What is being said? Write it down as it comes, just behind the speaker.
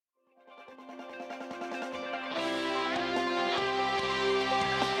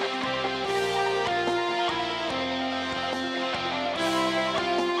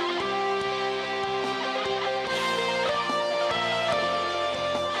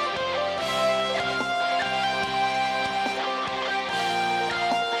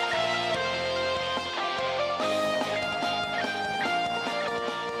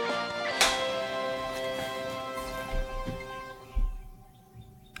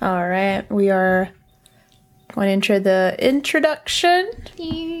All right, we are going to enter the introduction.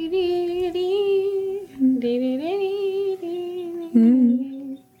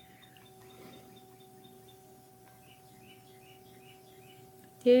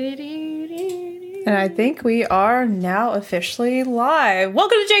 And I think we are now officially live.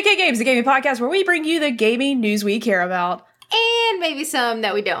 Welcome to JK Games, the gaming podcast where we bring you the gaming news we care about. And maybe some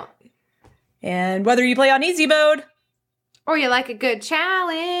that we don't. And whether you play on easy mode, or you like a good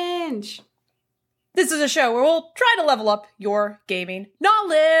challenge, this is a show where we'll try to level up your gaming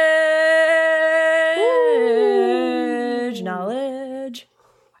knowledge. Ooh. Knowledge.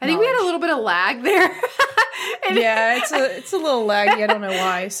 I think we had a little bit of lag there. Yeah, it's a little laggy. I don't know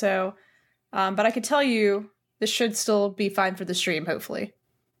why. So, but I could tell you this should still be fine for the stream, hopefully.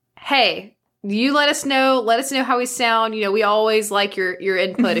 Hey, you let us know. Let us know how we sound. You know, we always like your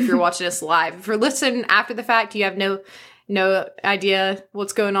input if you're watching us live. If you're listening after the fact, you have no idea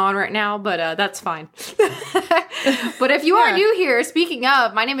what's going on right now, but that's fine. But if you are new here, speaking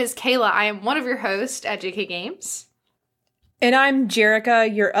of, my name is Kayla. I am one of your hosts at JK Games. And I'm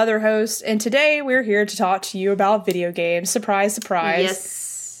Jerica, your other host, and today we're here to talk to you about video games. Surprise, surprise.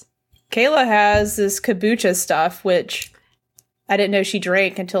 Yes. Kayla has this kombucha stuff, which I didn't know she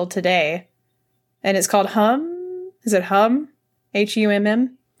drank until today. And it's called Hum. Is it Hum?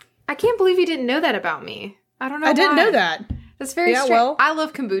 H-U-M-M? I can't believe you didn't know that about me. I don't know why. I didn't know that. That's very strange. Well, I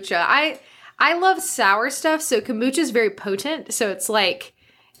love kombucha. I love sour stuff, so kombucha is very potent. So it's like,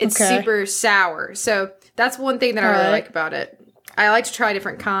 it's super sour. So that's one thing that I really like about it. I like to try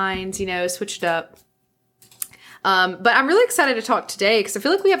different kinds, switch it up. But I'm really excited to talk today because I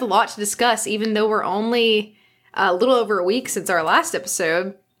feel like we have a lot to discuss, even though we're only a little over a week since our last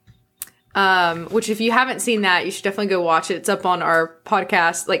episode. Which if you haven't seen that, you should definitely go watch it. It's up on our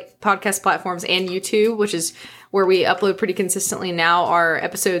podcast platforms and YouTube, which is where we upload pretty consistently now our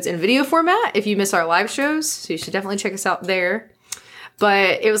episodes in video format if you miss our live shows. So you should definitely check us out there.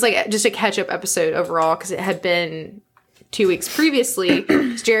 But it was like just a catch-up episode overall because it had been 2 weeks previously.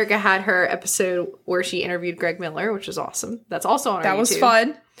 Jerica had her episode where she interviewed Greg Miller, which was awesome. That's also on our YouTube. That was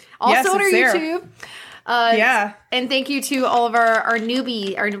fun. Also on our there. YouTube. Yeah. And thank you to all of our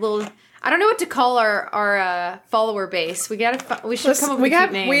newbie, our little... I don't know what to call our follower base. We should come up with a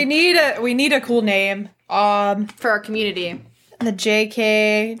cute name. We need a cool name. For our community. The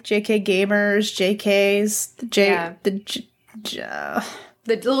JK gamers, JKs,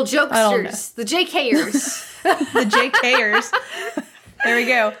 the little jokesters, the JKers. The JKers. There we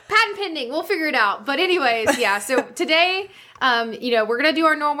go. Patent pending. We'll figure it out. But anyways, yeah. So today, we're going to do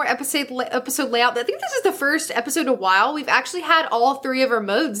our normal episode layout. I think this is the first episode in a while. We've actually had all three of our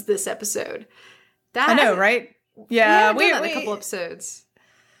modes this episode. I know, right? Yeah. We had a couple episodes.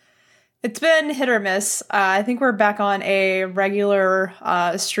 It's been hit or miss. I think we're back on a regular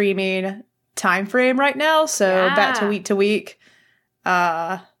streaming time frame right now. So back to week.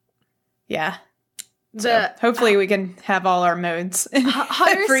 Yeah. So hopefully we can have all our modes in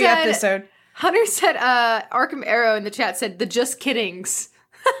every episode. Hunter said, Arkham Arrow in the chat said, the Just Kiddings.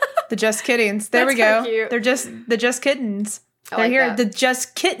 The Just Kiddings. There we go. Cute. They're just the Just Kittens. They're like here. That. The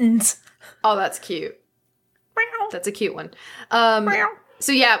Just Kittens. Oh, that's cute. Meow. That's a cute one. Meow.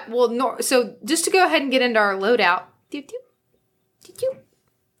 So yeah, so just to go ahead and get into our loadout.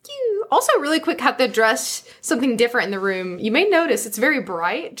 Also, really quick, have to address something different in the room. You may notice it's very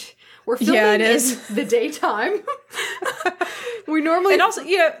bright. We're filming in the daytime. We normally... And also,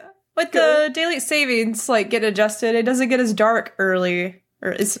 with the daylight savings, get adjusted, it doesn't get as dark early. Or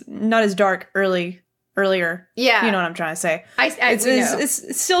it's not as dark earlier. Yeah. You know what I'm trying to say.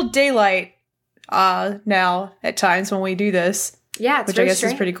 It's still daylight now at times when we do this. Yeah, it's which very I guess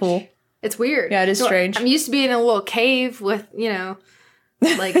strange. Is pretty cool. It's weird. Yeah, it is strange. I'm used to being in a little cave with,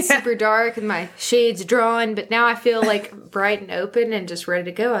 super dark and my shades drawn, but now I feel bright and open and just ready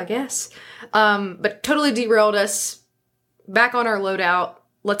to go, I guess. But totally derailed us. Back on our loadout.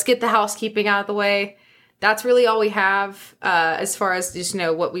 Let's get the housekeeping out of the way. That's really all we have as far as just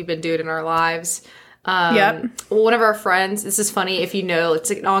what we've been doing in our lives. One of our friends, this is funny if you know, it's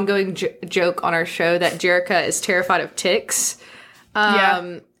an ongoing joke on our show that Jerica is terrified of ticks.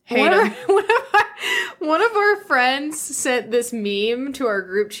 Hate them. One of our friends sent this meme to our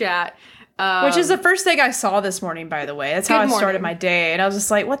group chat. Which is the first thing I saw this morning, by the way. That's how I started my day. And I was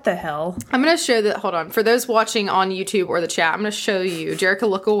just like, what the hell? I'm going to show that. Hold on. For those watching on YouTube or the chat, I'm going to show you. Jerica,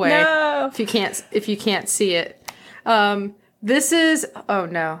 look away. No. If you can't see it. This is... Oh,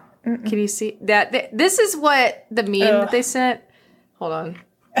 no. Mm-mm. Can you see that? This is what the meme that they sent. Hold on.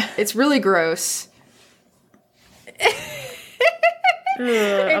 It's really gross.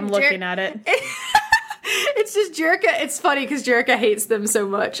 I'm looking at it. It's just Jerica. It's funny because Jerica hates them so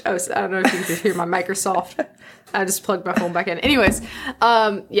much. I don't know if you can hear my Microsoft. I just plugged my phone back in. Anyways,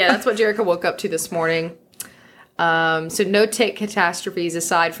 yeah, that's what Jerica woke up to this morning. So no tick catastrophes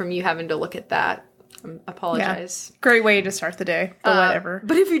aside from you having to look at that. Apologize. Yeah. Great way to start the day, but whatever.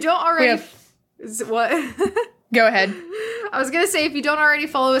 But if you don't already... What? Go ahead. I was going to say, if you don't already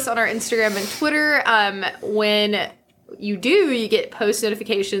follow us on our Instagram and Twitter, when you do, you get post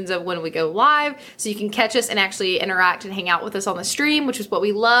notifications of when we go live, so you can catch us and actually interact and hang out with us on the stream, which is what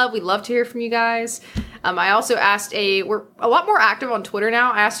we love. We love to hear from you guys. I also asked we're a lot more active on Twitter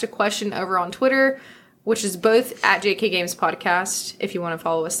now. I asked a question over on Twitter, which is both at JK Games Podcast, if you want to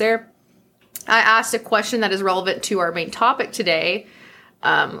follow us there. I asked a question that is relevant to our main topic today,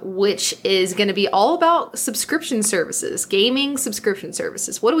 which is going to be all about subscription services, gaming subscription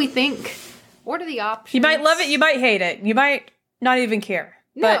services. What do we think? What are the options? You might love it, you might hate it, you might not even care.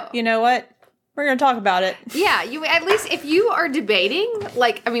 No. But you know what? We're going to talk about it. Yeah, you at least if you are debating,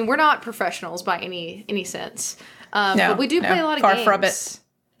 like, I mean, we're not professionals by any sense, but we do play a lot of games. Far from it.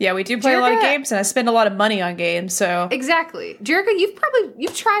 Yeah, we do play a lot of games, and I spend a lot of money on games, so... Exactly. Jerica,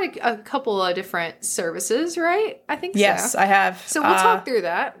 you've tried a couple of different services, right? I think yes, I have. So we'll talk through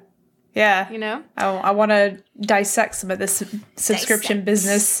that. Yeah. You know? I want to dissect some of this subscription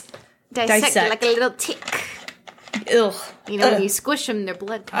business. Dissect like a little tick. Ugh. You know, when you squish them, their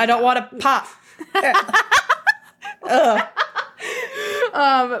blood comes I don't want to pop. Ugh.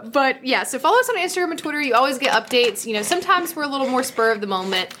 But yeah, so follow us on Instagram and Twitter. You always get updates. You know, sometimes we're a little more spur of the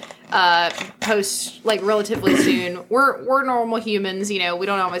moment, post like relatively soon. We're normal humans, you know, we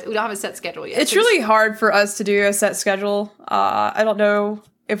don't have a set schedule yet. It's really hard for us to do a set schedule. I don't know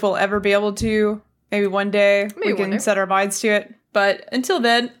if we'll ever be able to. Maybe one day we can set our minds to it. But until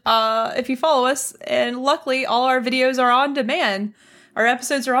then, if you follow us, and luckily all our videos are on demand. Our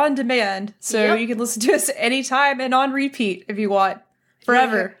episodes are on demand, so you can listen to us anytime and on repeat if you want.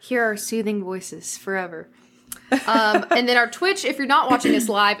 Forever. Hear our soothing voices forever. And then our Twitch, if you're not watching us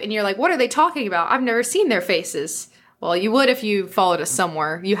live and you're like, what are they talking about? I've never seen their faces. Well, you would if you followed us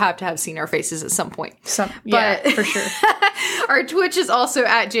somewhere. You have to have seen our faces at some point. Yeah, for sure. Our Twitch is also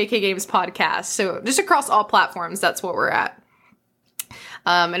at JK Games Podcast. So just across all platforms, that's what we're at.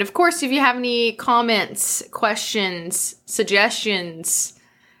 And of course, if you have any comments, questions, suggestions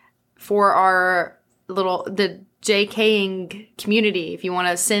for the JKing community, if you want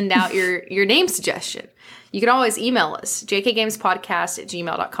to send out your name suggestion, you can always email us,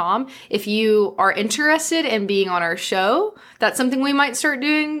 jkgamespodcast@gmail.com. If you are interested in being on our show, that's something we might start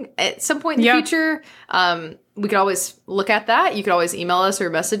doing at some point in the future. We could always look at that. You could always email us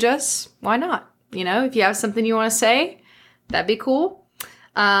or message us. Why not? You know, if you have something you want to say, that'd be cool.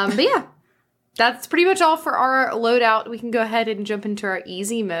 But yeah, that's pretty much all for our loadout. We can go ahead and jump into our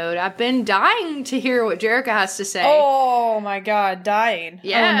easy mode. I've been dying to hear what Jerica has to say. Oh my god, dying.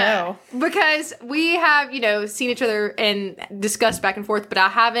 Yeah. Oh no. Because we have, seen each other and discussed back and forth, but I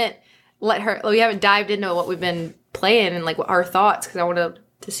haven't we haven't dived into what we've been playing and like our thoughts because I wanted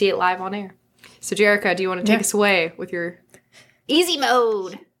to see it live on air. So Jerica, do you want to take us away with your easy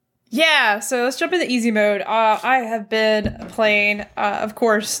mode? Yeah, so let's jump into easy mode. I have been playing, of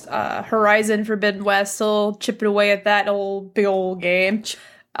course, Horizon Forbidden West, still chipping away at that big old game.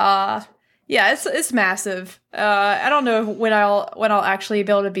 Yeah, it's massive. I don't know when I'll actually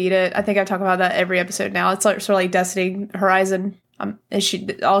be able to beat it. I think I talk about that every episode now. It's like, sort of like Destiny, Horizon.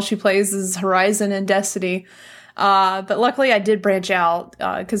 All she plays is Horizon and Destiny. But luckily I did branch out,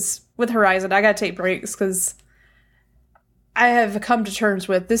 because with Horizon, I gotta take breaks, because I have come to terms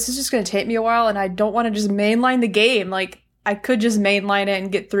with this is just going to take me a while, and I don't want to just mainline the game. Like, I could just mainline it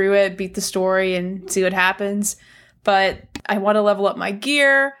and get through it, beat the story, and see what happens. But I want to level up my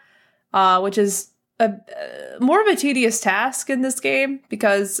gear, which is more of a tedious task in this game,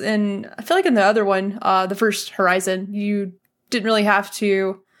 because I feel like in the other one, the first Horizon, you didn't really have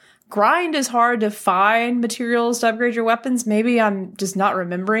to grind as hard to find materials to upgrade your weapons. Maybe I'm just not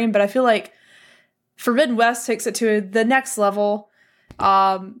remembering, but I feel like Forbidden West takes it to the next level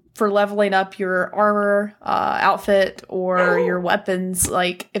for leveling up your armor outfit or your weapons.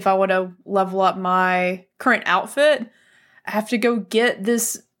 Like, if I want to level up my current outfit, I have to go get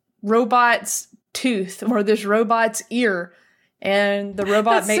this robot's tooth or this robot's ear. And the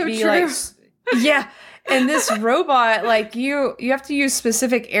robot may be like... Yeah. And this robot, like, you have to use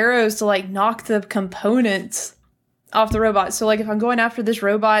specific arrows to, like, knock the components off the robot. So, like, if I'm going after this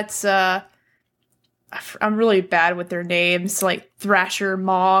robot's... I'm really bad with their names, like Thrasher,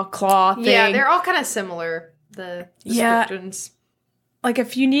 Maw, Claw thing. Yeah, they're all kind of similar, the descriptions. Like,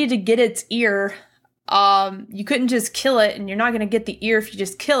 if you need to get its ear, you couldn't just kill it, and you're not going to get the ear if you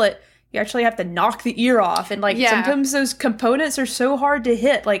just kill it. you actually have to knock the ear off. And, like, sometimes those components are so hard to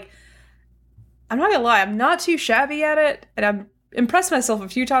hit. Like, I'm not gonna lie, I'm not too shabby at it. And I'm impressed myself a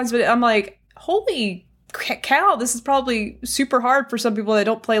few times, but I'm like, holy cow, this is probably super hard for some people that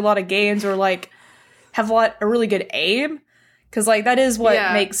don't play a lot of games or, like, have a really good aim. Because, like, that is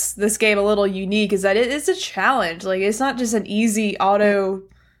what makes this game a little unique, is that it is a challenge. Like, it's not just an easy auto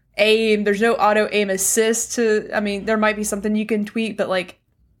aim. There's no auto aim assist I mean, there might be something you can tweak, but, like,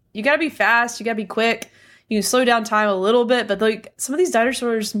 you gotta be fast, you gotta be quick. You can slow down time a little bit, but, like, some of these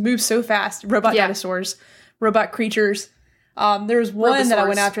dinosaurs move so fast. Dinosaurs. Robot creatures. There's one that I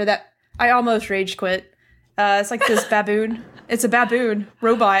went after that I almost rage quit. It's like this baboon. It's a baboon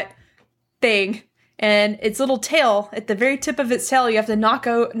robot thing. And its little tail, at the very tip of its tail, you have to knock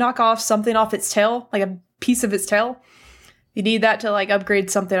off something off its tail, like a piece of its tail. You need that to, like, upgrade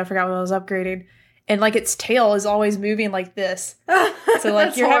something. I forgot what I was upgrading. And, like, its tail is always moving like this. So,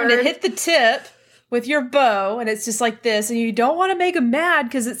 like, you're having to hit the tip with your bow, and it's just like this. And you don't want to make them mad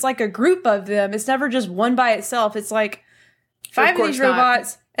because it's like a group of them. It's never just one by itself. It's like 5 of these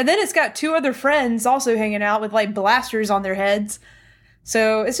robots. And then it's got 2 other friends also hanging out with, like, blasters on their heads.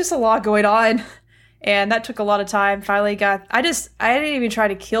 So it's just a lot going on. And that took a lot of time. Finally I didn't even try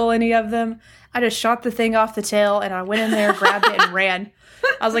to kill any of them. I just shot the thing off the tail, and I went in there, grabbed it, and ran.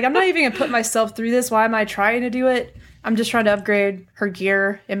 I was like, I'm not even going to put myself through this. Why am I trying to do it? I'm just trying to upgrade her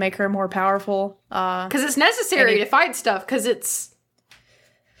gear and make her more powerful. Because it's necessary to fight stuff, because it's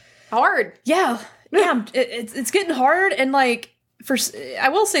hard. Yeah. Yeah, it's getting hard, and, like, I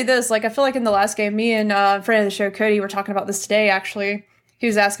will say this, like, I feel like in the last game, me and a friend of the show, Cody, were talking about this today, actually. He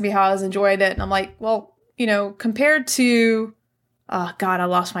was asking me how I was enjoying it, and I'm like, well, you know, compared to... Oh, God, I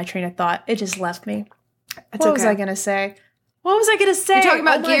lost my train of thought. It just left me. What was I going to say? You're talking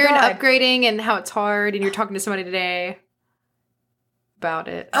about gear and upgrading and how it's hard, and you're talking to somebody today about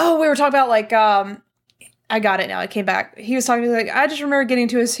it. Oh, we were talking about, like, I got it now. It came back. He was talking to me, like, I just remember getting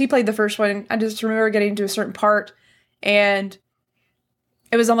to he played the first one. I just remember getting to a certain part, and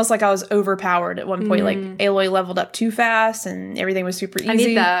it was almost like I was overpowered at one point. Like, Aloy leveled up too fast, and everything was super easy. I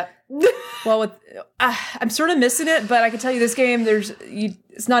need that. Well, I'm sort of missing it, but I can tell you this game,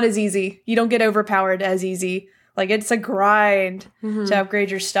 it's not as easy. You don't get overpowered as easy. Like, it's a grind to upgrade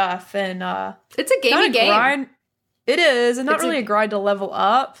your stuff, and it's a gamey game. Grind. It is, and not really a grind to level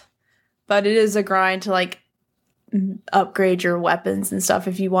up, but it is a grind to, like, upgrade your weapons and stuff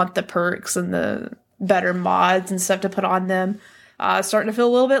if you want the perks and the better mods and stuff to put on them. Starting to feel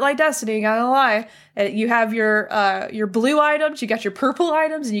a little bit like Destiny, not gonna lie. You have your blue items, you got your purple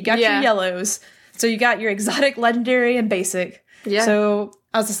items, and you got your yellows. So you got your exotic, legendary, and basic. Yeah. So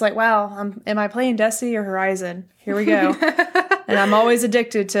I was just like, wow, am I playing Destiny or Horizon? Here we go. And I'm always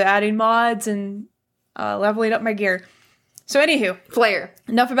addicted to adding mods and leveling up my gear. So anywho. Flare.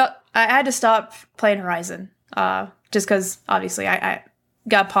 I had to stop playing Horizon. Just because, obviously, I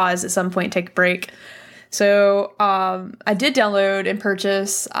got paused at some point, take a break. So, I did download and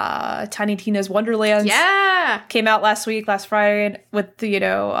purchase Tiny Tina's Wonderlands. Yeah! Came out last Friday, with,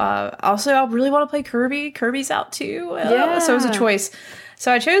 also I really want to play Kirby. Kirby's out too. So it was a choice.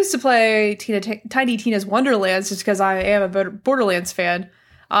 So I chose to play Tiny Tina's Wonderlands just because I am a Borderlands fan.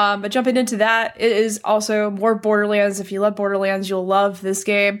 But jumping into that, it is also more Borderlands. If you love Borderlands, you'll love this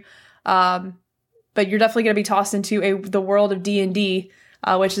game. But you're definitely going to be tossed into the world of D&D,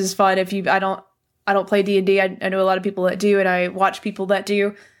 which is fun. I don't play D&D. I know a lot of people that do, and I watch people that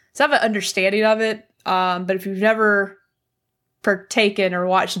do. So I have an understanding of it. But if you've never partaken or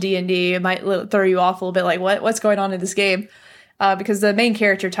watched D&D, it might throw you off a little bit, like, what's going on in this game? Because the main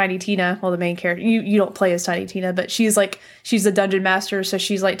character, Tiny Tina, well, the main character, you don't play as Tiny Tina, but she's the dungeon master, so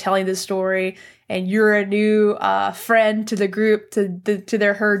she's, like, telling this story, and you're a new friend to the group,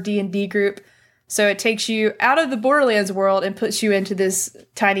 to her D&D group. So it takes you out of the Borderlands world and puts you into this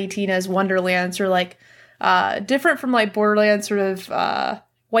Tiny Tina's Wonderlands, or, like, different from, like, Borderlands, sort of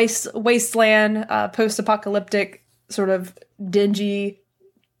wasteland, post-apocalyptic, sort of dingy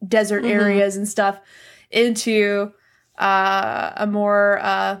desert areas and stuff, into a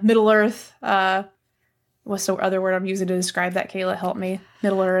more Middle Earth. What's the other word I'm using to describe that? Kayla, help me.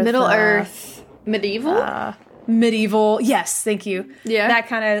 Middle Earth. Medieval. Medieval. Yes, thank you. Yeah. That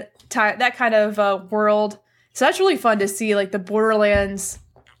kind of world. So that's really fun to see, like, the Borderlands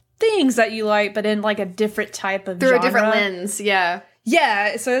things that you like, but in, like, a different type of genre. A different lens. Yeah.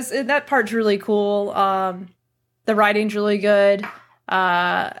 Yeah. So that part's really cool. The writing's really good.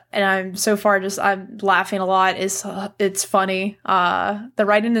 And I'm laughing a lot. It's funny. The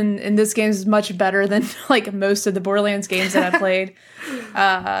writing in this game is much better than like most of the Borderlands games that I played.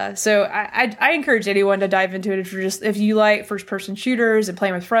 So I encourage anyone to dive into it if you like first person shooters and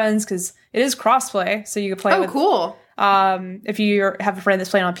playing with friends, because it is crossplay, so you can play. Oh, cool. If you have a friend that's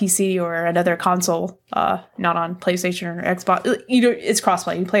playing on PC or another console, not on PlayStation or Xbox, it's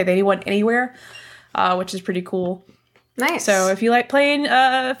crossplay. You can play with anyone anywhere, which is pretty cool. Nice. So if you like playing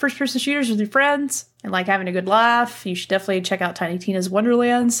first-person shooters with your friends and like having a good laugh, you should definitely check out Tiny Tina's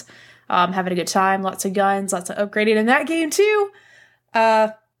Wonderlands. Having a good time, lots of guns, lots of upgrading in that game too.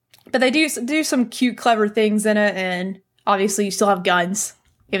 But they do some cute, clever things in it, and obviously you still have guns,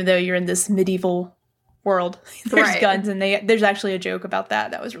 even though you're in this medieval world. There's guns, and there's actually a joke about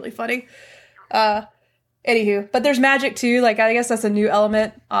that. That was really funny. Anywho, but there's magic too. Like, I guess that's a new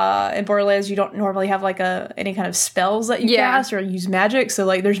element in Borderlands. You don't normally have like any kind of spells that you cast or use magic. So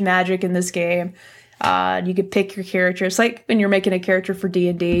like, there's magic in this game. You could pick your character. It's like when you're making a character for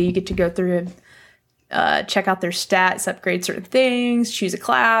D&D, you get to go through and check out their stats, upgrade certain things, choose a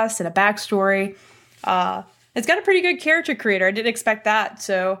class and a backstory. It's got a pretty good character creator. I didn't expect that.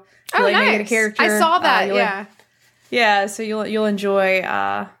 So, nice. Making a character, I saw that. Yeah. So you'll enjoy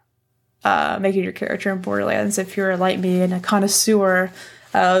making your character in Borderlands if you're like me and a connoisseur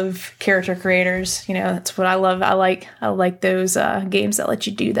of character creators. That's what I love. I like those games that let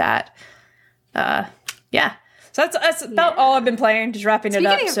you do that. Yeah. So that's about all I've been playing. Just wrapping it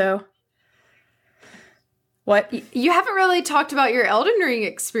up. So what? You haven't really talked about your Elden Ring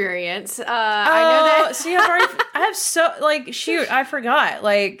experience. I know that. See, I forgot.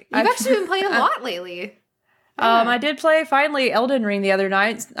 Like, You've actually been playing a lot lately. I did play finally Elden Ring the other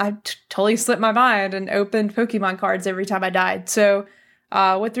night. I totally slipped my mind and opened Pokemon cards every time I died. So,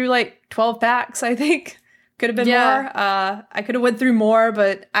 went through like 12 packs, I think. Could have been more. I could have went through more,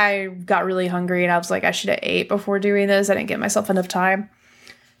 but I got really hungry and I was like, I should have ate before doing this. I didn't give myself enough time.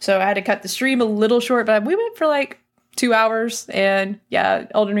 So I had to cut the stream a little short, but we went for like 2 hours. And yeah,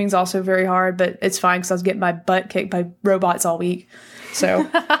 Elden Ring's also very hard, but it's fine because I was getting my butt kicked by robots all week. So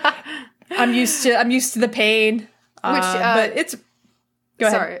I'm used to the pain. But it's Go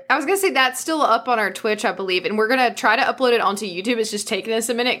ahead. Sorry. I was going to say that's still up on our Twitch, I believe, and we're going to try to upload it onto YouTube. It's just taking us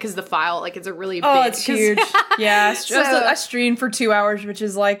a minute because the file, it's a really big... Oh, it's huge. Yeah. I streamed for 2 hours, which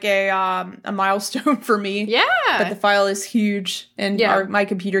is like a milestone for me. Yeah. But the file is huge, and my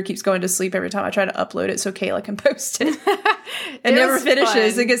computer keeps going to sleep every time I try to upload it so Kayla can post it. It never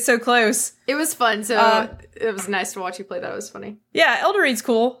finishes. Fun. It gets so close. It was fun, so it was nice to watch you play. That was funny. Yeah, Elden Ring's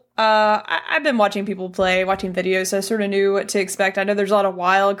cool. I've been watching people play, watching videos, so I sort of knew what to expect. I know there's a lot of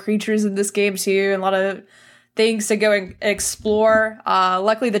wild creatures in this game too, and a lot of things to go and explore.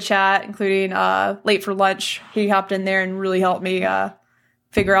 Luckily the chat, including Late for Lunch, he hopped in there and really helped me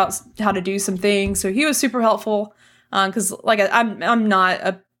figure out how to do some things. So he was super helpful, because I'm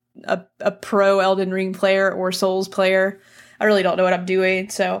not a pro Elden Ring player or Souls player. I really don't know what I'm doing,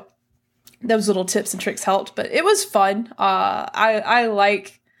 so those little tips and tricks helped. But it was fun.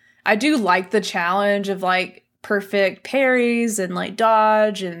 I do like the challenge of perfect parries and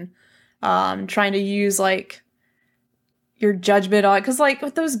dodge and trying to use your judgment on it. Because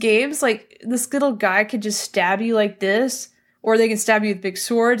with those games, this little guy could just stab you like this, or they can stab you with big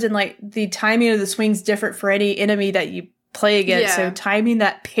swords, and the timing of the swing's different for any enemy that you play against. Yeah. So timing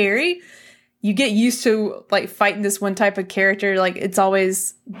that parry, you get used to fighting this one type of character. It's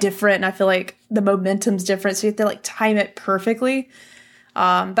always different, and I feel like the momentum's different, so you have to time it perfectly.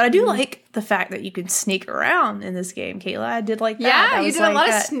 But I do like the fact that you can sneak around in this game, Kayla. I did like that. Yeah, you did a lot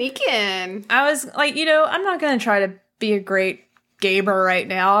of sneaking. I was I'm not going to try to be a great gamer right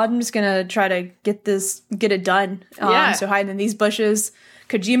now. I'm just going to try to get it done. So hiding in these bushes.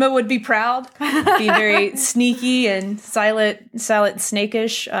 Kojima would be proud. Be very sneaky and silent,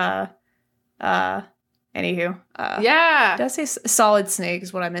 snakish. Anywho. Yeah. Did I say solid snake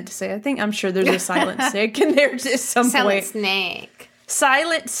is what I meant to say? I'm sure there's a silent snake in there at some point.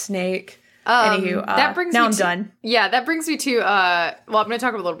 Silent Snake. Anywho, that brings now I'm done. Yeah, that brings me to, I'm going to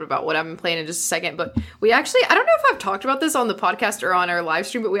talk a little bit about what I've been playing in just a second, but we actually, I don't know if I've talked about this on the podcast or on our live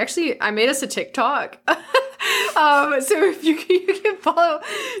stream, but I made us a TikTok. So if you can follow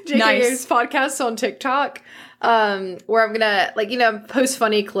JKA's podcast on TikTok, where I'm going to, post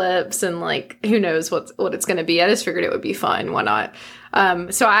funny clips and who knows what it's going to be. I just figured it would be fun. Why not?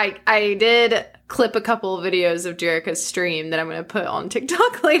 So I did clip a couple of videos of Jerica's stream that I'm going to put on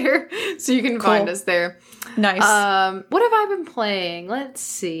TikTok later, so you can find us there. Nice. What have I been playing? Let's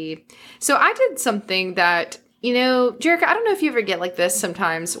see. So I did something that, Jerica, I don't know if you ever get like this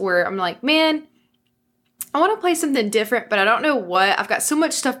sometimes, where I'm like, man, I want to play something different, but I don't know what. I've got so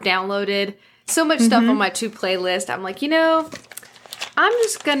much stuff downloaded, so much stuff on my to play list. I'm like, I'm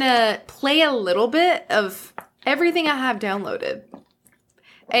just gonna play a little bit of everything I have downloaded.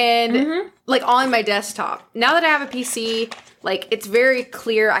 And like on my desktop. Now that I have a PC, like it's very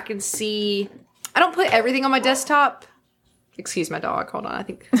clear. I can see. I don't put everything on my desktop. Excuse my dog. Hold on. I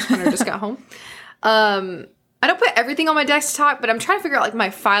think Hunter just got home. I don't put everything on my desktop, but I'm trying to figure out like my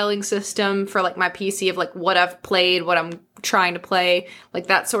filing system for like my PC of like what I've played, what I'm trying to play, like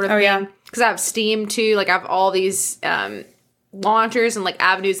that sort of thing. Yeah. Because I have Steam too. Like I have all these launchers and like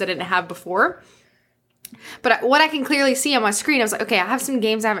avenues that I didn't have before. But what I can clearly see on my screen, I was like, okay, I have some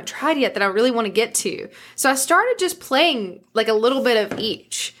games I haven't tried yet that I really want to get to. So I started just playing like a little bit of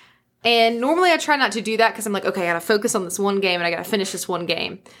each. And normally I try not to do that because I'm like, okay, I got to focus on this one game and I got to finish this one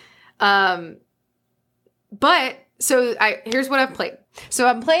game. But so here's what I've played. So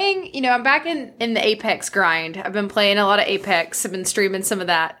I'm playing, I'm back in the Apex grind. I've been playing a lot of Apex. I've been streaming some of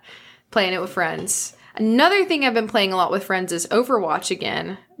that, playing it with friends. Another thing I've been playing a lot with friends is Overwatch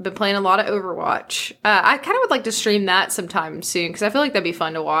again. I've been playing a lot of Overwatch. I kind of would like to stream that sometime soon because I feel like that'd be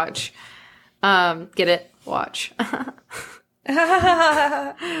fun to watch. Get it? Watch. And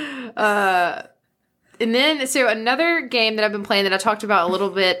then, so another game that I've been playing that I talked about a little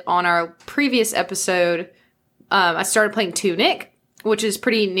bit on our previous episode, I started playing Tunic, which is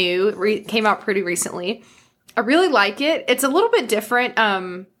pretty new. Came out pretty recently. I really like it. It's a little bit different.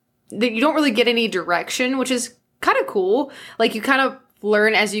 That you don't really get any direction, which is kind of cool. Like you kind of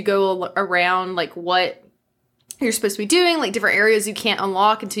learn as you go around, like what you're supposed to be doing, like different areas you can't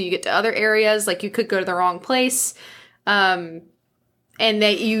unlock until you get to other areas. Like you could go to the wrong place. And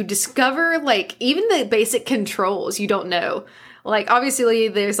that you discover like even the basic controls you don't know. Like obviously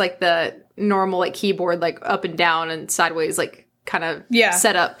there's like the normal like keyboard, like up and down and sideways, like kind of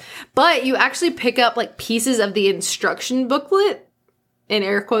set up. But you actually pick up like pieces of the instruction booklet, in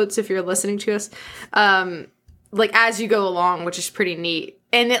air quotes if you're listening to us, like as you go along, which is pretty neat.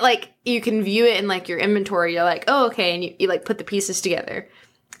 And it like, you can view it in like your inventory. You're like, oh, okay. And you like put the pieces together.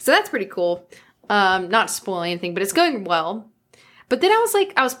 So that's pretty cool. Not to spoil anything, but it's going well. But then I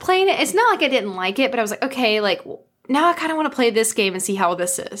was playing it. It's not like I didn't like it, but I was like, okay, like now I kind of want to play this game and see how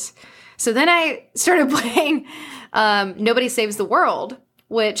this is. So then I started playing Nobody Saves the World,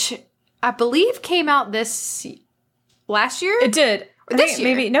 which I believe came out last year. It did. This year.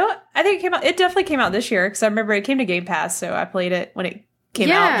 Maybe no. I think it came out. It definitely came out this year because I remember it came to Game Pass, so I played it when it came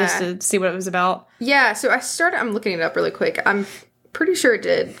out just to see what it was about. Yeah. So I'm looking it up really quick. I'm pretty sure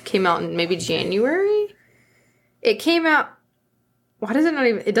it came out in maybe January. It came out. Why does it not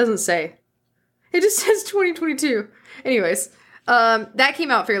even? It doesn't say. It just says 2022. Anyways, that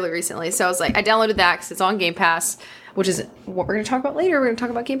came out fairly recently, so I was like, I downloaded that because it's on Game Pass, which is what we're going to talk about later. We're going to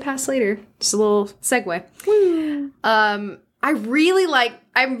talk about Game Pass later. Just a little segue. Woo. I'm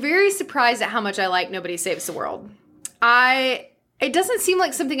very surprised at how much I like Nobody Saves the World. It doesn't seem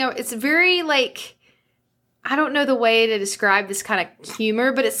like something, it's very like, I don't know the way to describe this kind of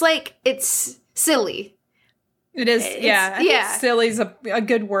humor, but it's silly. It is, I think silly's a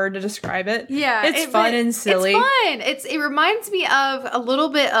good word to describe it. Yeah. It's fun and silly. It's fun. It reminds me of a little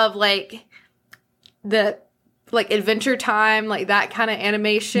bit of like the like Adventure Time, like that kind of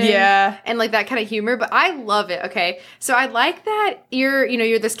animation. Yeah. And like that kind of humor, but I love it, okay? So I like that you're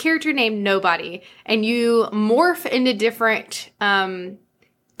this character named Nobody, and you morph into different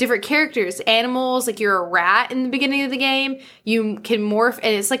characters, animals, like you're a rat in the beginning of the game. You can morph,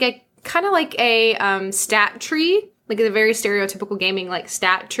 and it's like a kind of like a stat tree, like a very stereotypical gaming like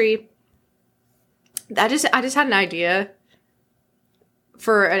stat tree. I just had an idea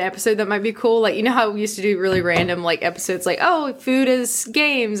for an episode that might be cool. Like, you know how we used to do really random like episodes like, oh, food is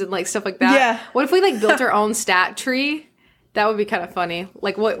games and like stuff like that? Yeah. What if we like built our own stat tree? That would be kind of funny.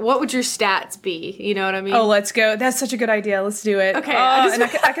 Like, what would your stats be? You know what I mean? Oh, let's go. That's such a good idea. Let's do it. Okay. And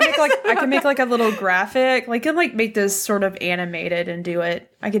I can make like a little graphic. Like, and like make this sort of animated and do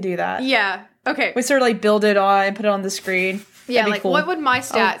it. I could do that. Yeah. Okay. We sort of like build it on, put it on the screen. Yeah. Like, cool. What would my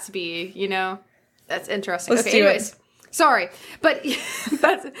stats be? You know, that's interesting. Let's okay. do Anyways, it. Sorry, but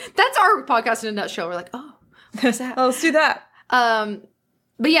that's our podcast in a nutshell. We're like, oh, what's that? Oh, let's do that.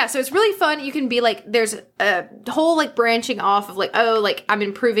 But yeah, so it's really fun. You can be like, there's a whole like branching off of like, oh, like I'm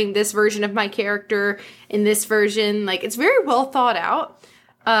improving this version of my character in this version. Like it's very well thought out.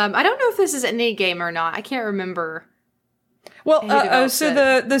 I don't know if this is any game or not. I can't remember. Well, so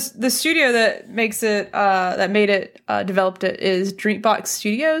the studio that makes it, developed it is Drinkbox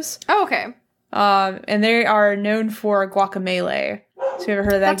Studios. Oh, okay. And they are known for Guacamelee. So you ever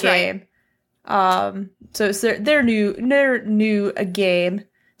heard of that That's game? Right. So it's their new game.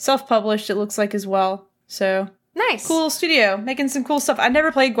 Self-published, it looks like as well. So nice, cool studio making some cool stuff. I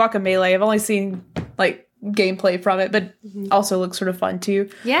never played Guacamelee. I've only seen like gameplay from it, but also looks sort of fun too.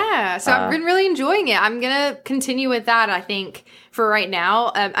 Yeah, so I've been really enjoying it. I'm gonna continue with that, I think, for right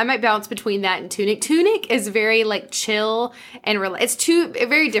now. I might bounce between that and Tunic. Tunic is very like chill and it's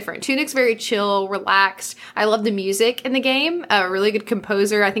very different. Tunic's very chill, relaxed. I love the music in the game. A really good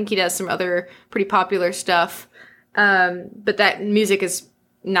composer. I think he does some other pretty popular stuff. But that music is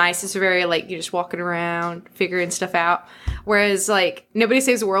nice. It's very like you're just walking around figuring stuff out. Whereas like Nobody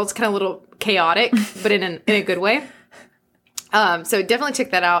Saves the World's kind of a little chaotic, but in a good way. So definitely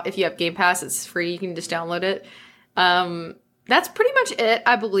check that out if you have Game Pass. It's free. You can just download it. That's pretty much it,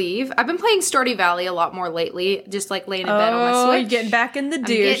 I believe. I've been playing Stardew Valley a lot more lately, just like laying in bed on my Switch. You're getting back in the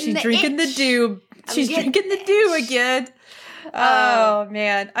dew. She's drinking the dew. She's drinking the dew again. Oh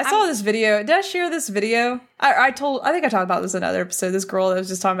man, I saw this video. Did I share this video? I think I talked about this in another episode. This girl that was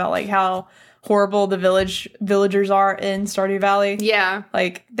just talking about like how horrible the villagers are in Stardew Valley. Yeah,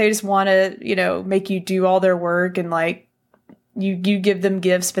 like they just want to make you do all their work, and like you give them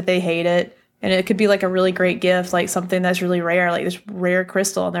gifts, but they hate it. And it could be like a really great gift, like something that's really rare, like this rare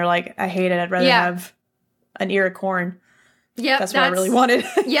crystal, and they're like, I hate it. I'd rather have an ear of corn. Yep, that's what I really wanted.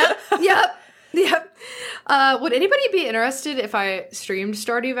 Yep. Would anybody be interested if I streamed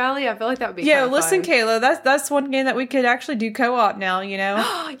Stardew Valley? I feel like that would be listen, fun. Kayla, that's one game that we could actually do co-op now, Yeah,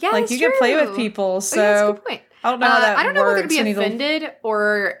 like you can play with people. So that's a good point. I don't know how that works. I don't know if we're going to be offended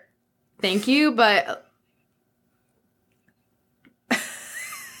or thank you, but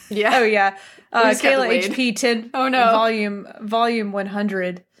yeah. Oh yeah. Kayla HP 10 volume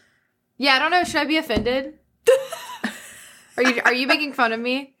 100. Yeah, I don't know. Should I be offended? Are you making fun of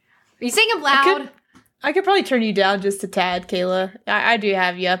me? Are you saying I'm loud? I could probably turn you down just a tad, Kayla. I do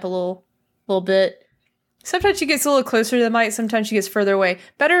have you up a little bit. Sometimes she gets a little closer to the mic. Sometimes she gets further away.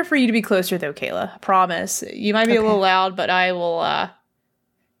 Better for you to be closer though, Kayla. I promise. You might be a little loud, but I will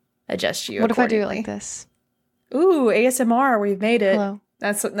adjust you. What if I do it like this? Ooh, ASMR. We've made it. Hello.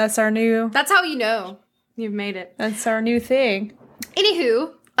 That's our new. That's how you know you've made it. That's our new thing.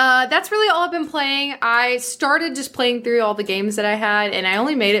 Anywho, that's really all I've been playing. I started just playing through all the games that I had, and I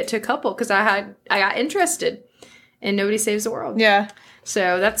only made it to a couple because I got interested in Nobody Saves the World. Yeah.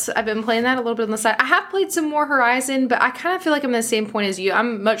 So I've been playing that a little bit on the side. I have played some more Horizon, but I kind of feel like I'm at the same point as you.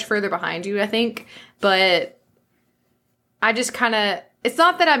 I'm much further behind you, I think, but I just kind of, it's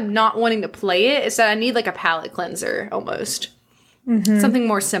not that I'm not wanting to play it, it's that I need like a palate cleanser almost. Mm-hmm. Something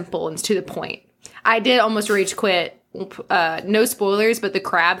more simple and to the point. I did almost rage quit. No spoilers, but the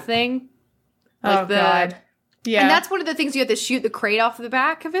crab thing. Like God. Yeah. And that's one of the things you have to shoot the crate off the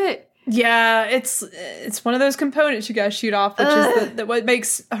back of it. Yeah, it's one of those components you gotta shoot off, which is what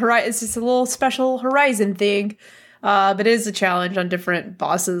makes Horizon. It's just a little special Horizon thing, but it is a challenge on different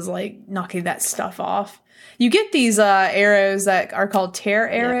bosses, like knocking that stuff off. You get these arrows that are called tear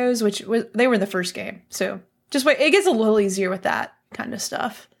arrows, which they were in the first game. So just wait, it gets a little easier with that kind of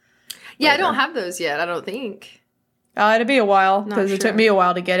stuff. Yeah, later. I don't have those yet. I don't think. It'll be a while because it took me a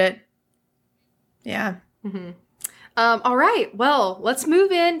while to get it. Yeah. Mm-hmm. All right. Well, let's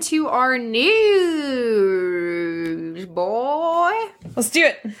move into our news, boy. Let's do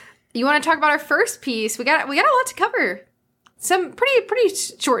it. You want to talk about our first piece? We got a lot to cover. Some pretty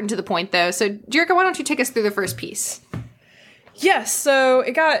short and to the point, though. So, Jerica, why don't you take us through the first piece? Yes. So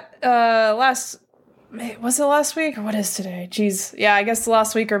it got was it last week or what is today? Jeez. Yeah, I guess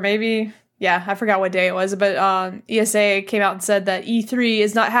last week or maybe. Yeah, I forgot what day it was, but ESA came out and said that E3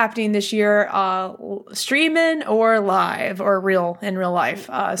 is not happening this year, streaming or live or in real life.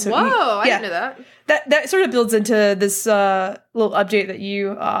 I didn't know that. That sort of builds into this little update that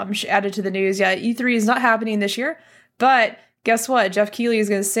you added to the news. Yeah, E3 is not happening this year, but guess what? Jeff Keighley is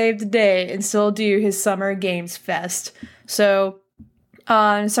going to save the day and still do his Summer Games Fest. So,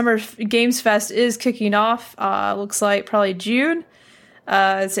 Summer Games Fest is kicking off. Looks like probably June.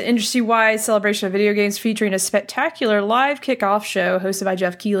 It's an industry-wide celebration of video games featuring a spectacular live kickoff show hosted by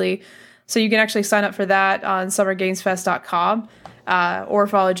Jeff Keighley. So you can actually sign up for that on summergamesfest.com or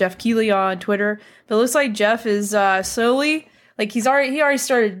follow Jeff Keighley on Twitter. But it looks like Jeff is slowly, like he already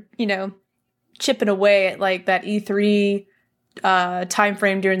started, chipping away at like that E3 time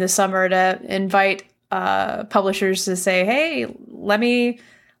frame during the summer to invite publishers to say, hey, let me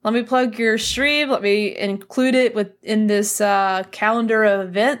plug your stream. Let me include it within this calendar of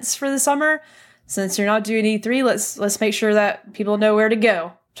events for the summer. Since you're not doing E3, let's make sure that people know where to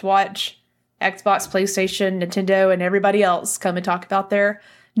go to watch Xbox, PlayStation, Nintendo, and everybody else come and talk about their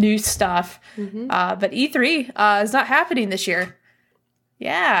new stuff. Mm-hmm. But E3 is not happening this year.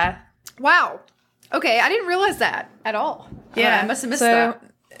 Yeah. Wow. Okay, I didn't realize that at all. Yeah, I must have missed that.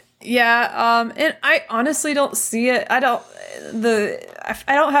 Yeah, and I honestly don't see it. I don't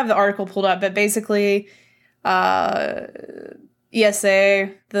have the article pulled up, but basically,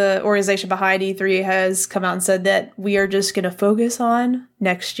 ESA, the organization behind E3, has come out and said that we are just going to focus on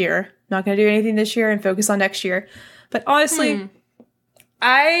next year. Not going to do anything this year and focus on next year. But honestly,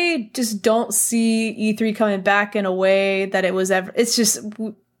 I just don't see E3 coming back in a way that it was ever. It's just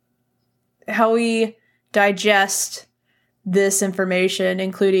how we digest this information,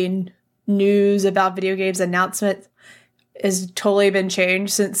 including news about video games announcements, has totally been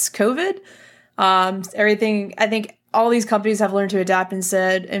changed since COVID. Everything, I think all these companies have learned to adapt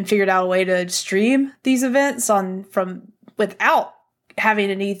and figured out a way to stream these events from without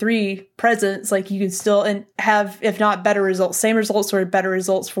having an E3 presence. Like, you could still have, if not better results, same results or better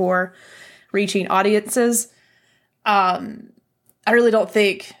results for reaching audiences. I really don't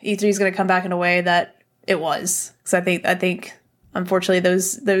think E3 is going to come back in a way that it was, because I think unfortunately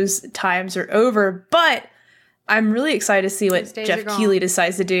those times are over. But I'm really excited to see what Jeff Keighley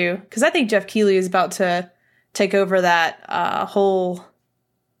decides to do, because I think Jeff Keighley is about to take over that whole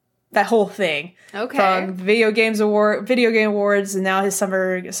thing. Okay. From Video Game Awards, and now his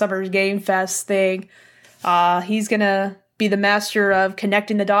Summer Game Fest thing. He's gonna be the master of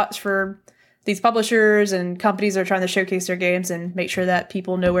connecting the dots for these publishers and companies that are trying to showcase their games and make sure that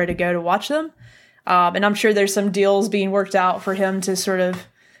people know where to go to watch them. And I'm sure there's some deals being worked out for him to sort of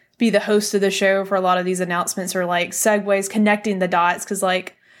be the host of the show for a lot of these announcements, or like segues, connecting the dots. Because,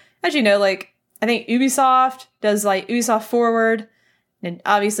 like, as you know, like, I think Ubisoft does like Ubisoft Forward, and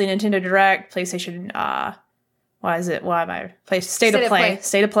obviously Nintendo Direct, PlayStation,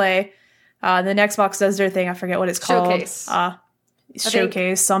 State of Play. Then Xbox does their thing. I forget what it's called.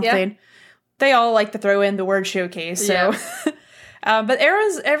 Showcase something. They all like to throw in the word showcase. So, but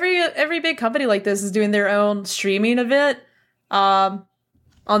every big company like this is doing their own streaming event on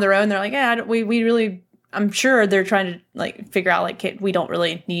their own. They're like, yeah, we really. I'm sure they're trying to like figure out like we don't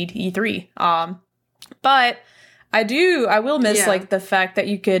really need E3. But I will miss like the fact that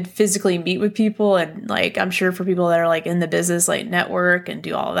you could physically meet with people, and like I'm sure for people that are like in the business, like network and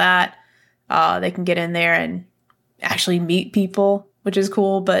do all that, they can get in there and actually meet people, which is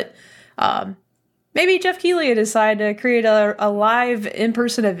cool. But maybe Jeff Keighley will decide to create a live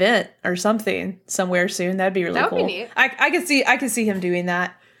in-person event or something somewhere soon. That'd be really cool. That would be neat. I could see him doing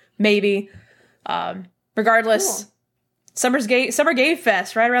that. Maybe. Regardless, cool. Summer Game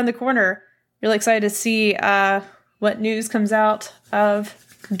Fest right around the corner. Really excited to see what news comes out of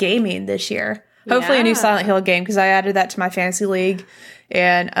gaming this year. Hopefully a new Silent Hill game, because I added that to my fantasy league,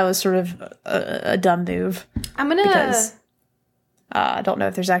 and I was sort of a dumb move. Because I don't know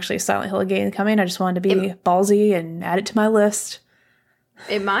if there's actually a Silent Hill game coming. I just wanted to be ballsy and add it to my list.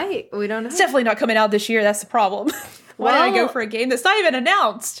 It might. We don't know. It's definitely not coming out this year. That's the problem. Why did I go for a game that's not even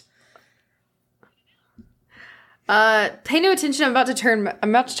announced? Pay no attention. I'm about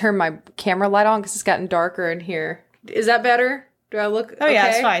to turn my camera light on because it's gotten darker in here. Is that better? Do I look? Oh, okay? Yeah,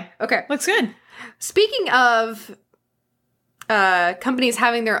 it's fine. Okay. Looks good. Speaking of companies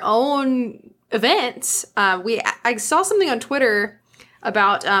having their own events, I saw something on Twitter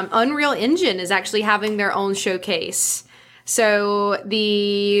about Unreal Engine is actually having their own showcase. So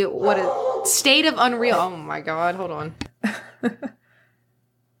State of Unreal. Oh my God, hold on.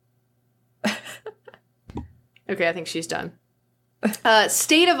 Okay, I think she's done.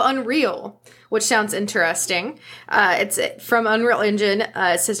 State of Unreal, which sounds interesting. It's from Unreal Engine.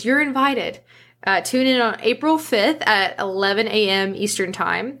 It says, you're invited. Tune in on April 5th at 11 a.m. Eastern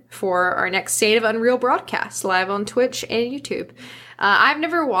Time for our next State of Unreal broadcast, live on Twitch and YouTube. I've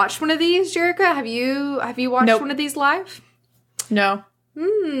never watched one of these, Jerica. Have you watched one of these live? No.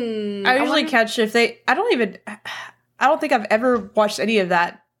 I usually catch if they... I don't think I've ever watched any of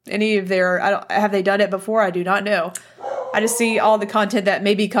that. Any of their... have they done it before? I do not know. I just see all the content that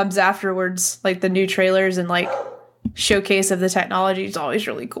maybe comes afterwards, like the new trailers and like showcase of the technology is always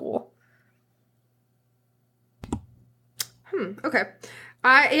really cool. Okay.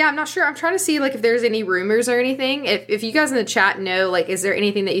 I'm not sure. I'm trying to see like if there's any rumors or anything. If you guys in the chat know, like, is there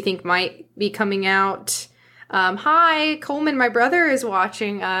anything that you think might be coming out? Hi, Coleman, my brother is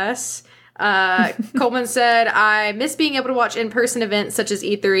watching us. Coleman said, I miss being able to watch in-person events such as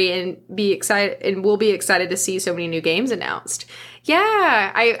E3 and will be excited to see so many new games announced.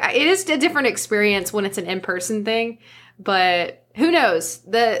 Yeah, it is a different experience when it's an in-person thing, but who knows?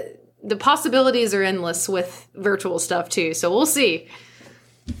 The possibilities are endless with virtual stuff too, so we'll see.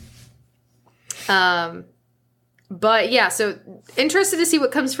 But yeah, so interested to see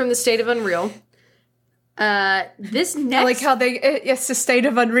what comes from the State of Unreal. This next, I like how it's the State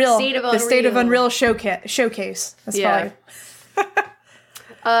of Unreal. The State of Unreal showcase. That's fine.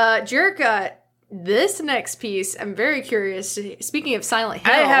 Jerica, this next piece, I'm very curious. Speaking of Silent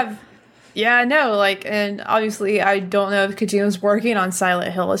Hill. I know, like, and obviously I don't know if Kojima's working on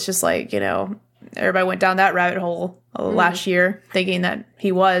Silent Hill. It's just like, everybody went down that rabbit hole last year thinking that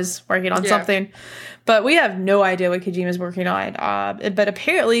he was working on something. But we have no idea what Kojima's working on. But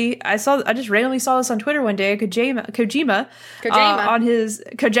apparently, I just randomly saw this on Twitter one day. Kojima. On his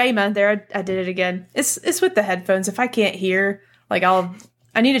Kojima. There, I did it again. It's with the headphones. If I can't hear, like,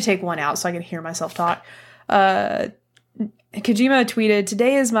 I need to take one out so I can hear myself talk. Kojima tweeted,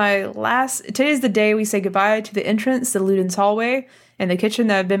 Today is the day we say goodbye to the entrance to Luden's hallway and the kitchen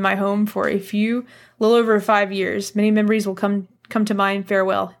that have been my home for little over 5 years. Many memories will come to mind.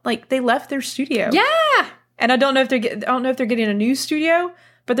 Farewell. Like, they left their studio. Yeah. And I don't know if they're getting a new studio,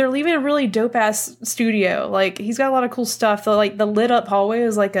 but they're leaving a really dope ass studio. Like, he's got a lot of cool stuff. The lit up hallway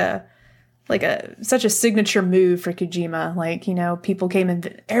is such a signature move for Kojima. Like,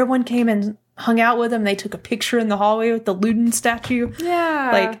 everyone came and hung out with him. They took a picture in the hallway with the Luden statue. Yeah.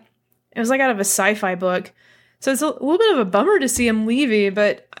 Like, it was like out of a sci-fi book. So it's a little bit of a bummer to see him leaving,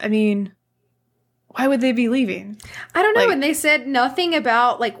 but I mean, why would they be leaving? I don't know. And they said nothing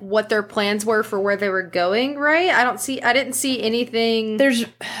about like what their plans were for where they were going, right? I didn't see anything.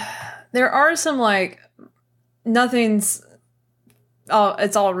 There are some like nothing's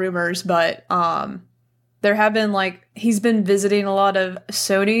it's all rumors, but there have been like he's been visiting a lot of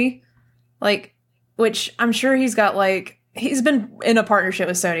Sony, like, which I'm sure he's been in a partnership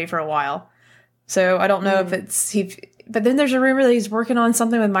with Sony for a while. So I don't know if it's but then there's a rumor that he's working on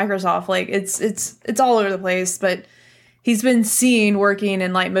something with Microsoft. Like it's all over the place, but he's been seen working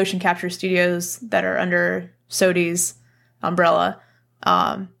in like motion capture studios that are under Sony's umbrella.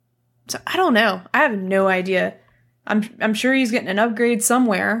 So I don't know. I have no idea. I'm sure he's getting an upgrade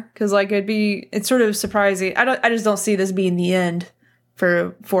somewhere because like it's sort of surprising. I just don't see this being the end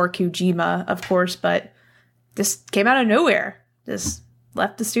for Kojima, of course, but this came out of nowhere. Just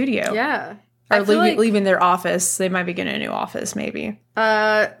left the studio. Yeah. Or leaving their office. They might be getting a new office, maybe.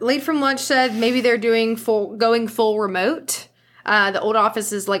 Late from Lunch said maybe they're going full remote. The old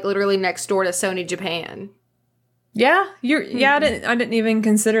office is like literally next door to Sony Japan. Yeah, I didn't even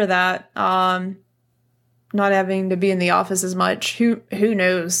consider that. Not having to be in the office as much. Who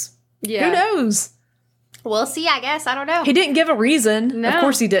knows? Yeah. Who knows? We'll see, I guess. I don't know. He didn't give a reason. No. Of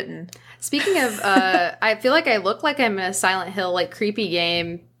course he didn't. Speaking of, I feel like I look like I'm in a Silent Hill like creepy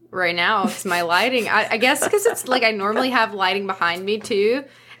game right now. It's my lighting. I guess because it's like I normally have lighting behind me too,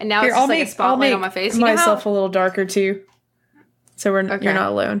 and now it's just like a spotlight on my face. You myself a little darker too, so you're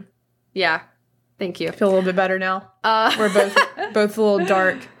not alone. Yeah, thank you. I feel a little bit better now. We're both a little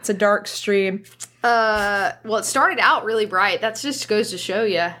dark. It's a dark stream. Well, it started out really bright. That just goes to show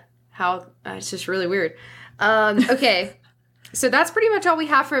you how it's just really weird. Okay, so that's pretty much all we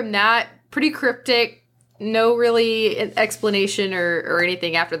have from that. Pretty cryptic. No really explanation or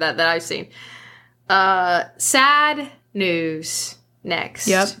anything after that I've seen. Sad news next.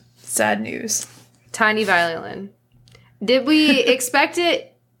 Yep. Sad news. Tiny Violin. Did we expect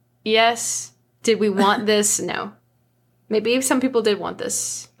it? Yes. Did we want this? No. Maybe some people did want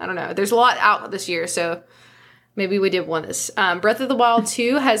this. I don't know. There's a lot out this year, so maybe we did want this. Breath of the Wild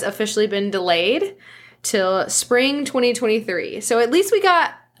 2 has officially been delayed till spring 2023. So at least we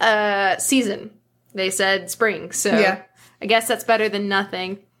got a season. They said spring, so yeah. I guess that's better than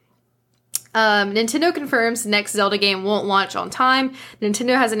nothing. Nintendo confirms the next Zelda game won't launch on time.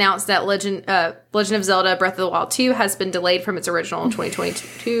 Nintendo has announced that Legend of Zelda Breath of the Wild 2 has been delayed from its original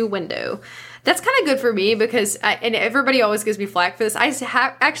 2022 window. That's kind of good for me because, and everybody always gives me flack for this, I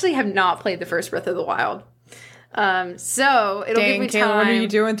actually have not played the first Breath of the Wild. So it'll give me time. Kayla, what are you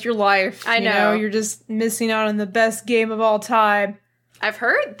doing with your life? I know. You're just missing out on the best game of all time. I've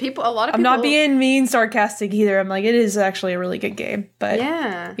heard a lot of people. I'm not being mean, sarcastic either. I'm like, it is actually a really good game, but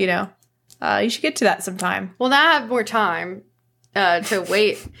yeah, you should get to that sometime. Well, now I have more time to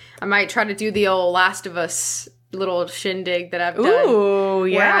wait. I might try to do the old Last of Us little shindig that I've done. Ooh,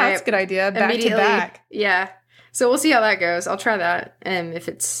 yeah, that's a good idea. Back to back. Yeah. So we'll see how that goes. I'll try that,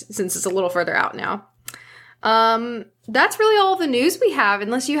 since it's a little further out now. That's really all the news we have,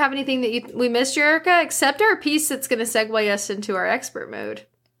 unless you have anything that we missed, Jerica, except our piece that's going to segue us into our expert mode.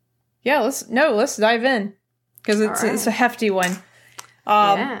 Yeah, let's dive in, because it's a hefty one.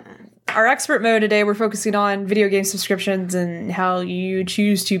 Our expert mode today, we're focusing on video game subscriptions and how you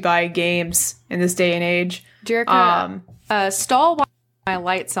choose to buy games in this day and age. Jerica, stall while my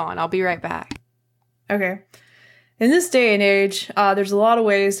light's on. I'll be right back. Okay. In this day and age, there's a lot of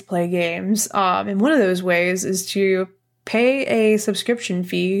ways to play games. And one of those ways is to pay a subscription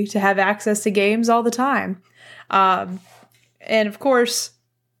fee to have access to games all the time. And of course,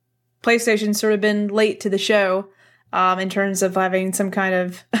 PlayStation's sort of been late to the show in terms of having some kind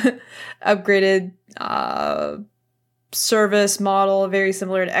of upgraded service model, very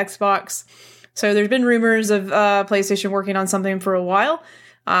similar to Xbox. So there's been rumors of PlayStation working on something for a while.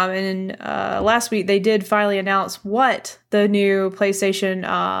 And last week, they did finally announce what the new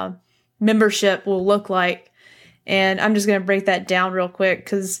PlayStation membership will look like. And I'm just going to break that down real quick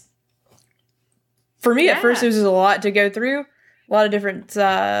because for me, at first, it was just a lot to go through. A lot of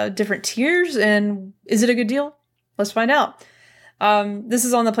different tiers. And is it a good deal? Let's find out. This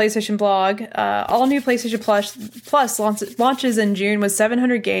is on the PlayStation blog. All new PlayStation Plus launches in June with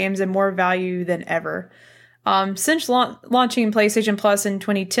 700 games and more value than ever. Since launching PlayStation Plus in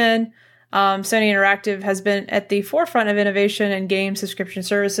 2010, Sony Interactive has been at the forefront of innovation in game subscription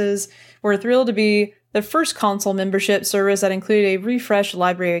services. We're thrilled to be the first console membership service that included a refreshed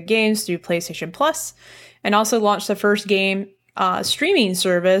library of games through PlayStation Plus, and also launched the first game streaming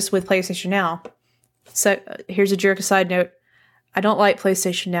service with PlayStation Now. So here's a jerk aside note. I don't like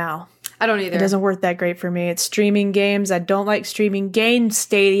PlayStation Now. I don't either. It doesn't work that great for me. It's streaming games. I don't like streaming game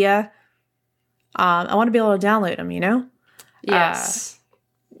Stadia. I want to be able to download them, you know? Yes.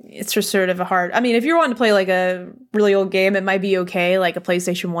 It's just sort of a hard... I mean, if you're wanting to play like a really old game, it might be okay, like a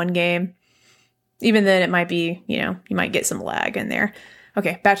PlayStation 1 game. Even then, it might be, you know, you might get some lag in there.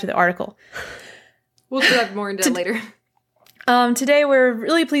 Okay, back to the article. We'll dive more into it later. Today, we're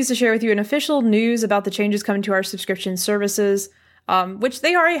really pleased to share with you an official news about the changes coming to our subscription services, which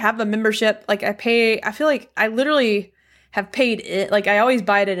they already have a membership. Like, I feel like I literally have paid it. Like, I always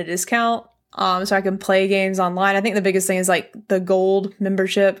buy it at a discount. So I can play games online. I think the biggest thing is like the gold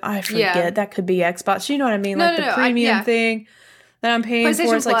membership. I forget that could be Xbox. You know what I mean? Like the premium thing that I'm paying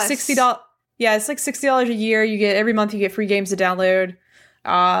for. It's like $60. Yeah, it's like $60 a year. You get every month. You get free games to download,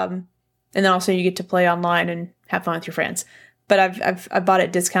 and then also you get to play online and have fun with your friends. But I've bought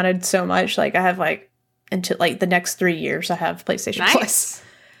it discounted so much. Like I have like until like the next 3 years. I have PlayStation Plus.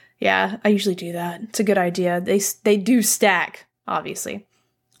 Yeah, I usually do that. It's a good idea. They do stack, obviously.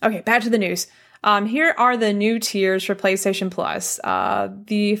 Okay, back to the news. Here are the new tiers for PlayStation Plus.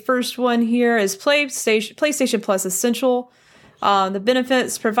 The first one here is PlayStation Plus Essential. The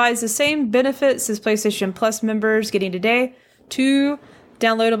benefits provides the same benefits as PlayStation Plus members getting today. 2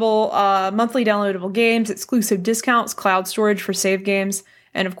 downloadable, monthly downloadable games, exclusive discounts, cloud storage for save games,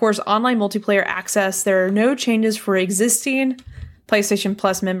 and of course, online multiplayer access. There are no changes for existing PlayStation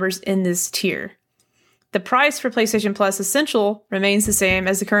Plus members in this tier. The price for PlayStation Plus Essential remains the same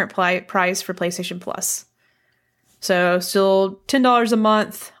as the current price for PlayStation Plus. So still $10 a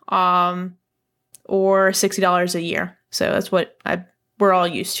month, or $60 a year. So that's what we're all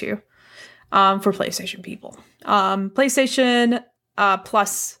used to, for PlayStation people. PlayStation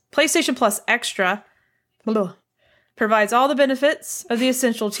Plus Extra provides all the benefits of the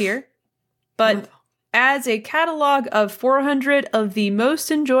Essential tier, but adds a catalog of 400 of the most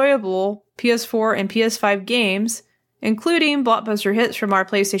enjoyable PS4 and PS5 games, including blockbuster hits from our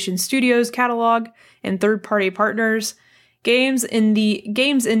PlayStation Studios catalog and third-party partners. Games in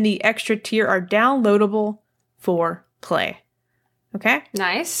the extra tier are downloadable for play. Okay?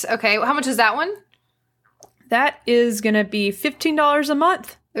 Nice. Okay, how much is that one? That is going to be $15 a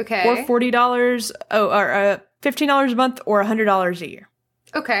month. Okay. Or $40, or $15 a month or $100 a year.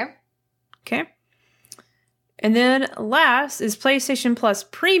 Okay. Okay. And then last is PlayStation Plus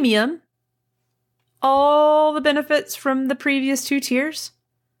Premium. All the benefits from the previous 2 tiers.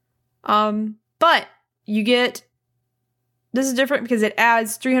 But you get, this is different because it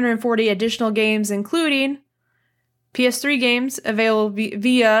adds 340 additional games, including PS3 games available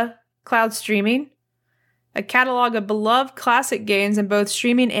via cloud streaming, a catalog of beloved classic games in both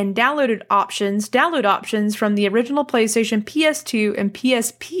streaming and download options from the original PlayStation, PS2, and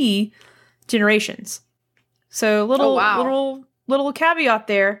PSP generations. So little caveat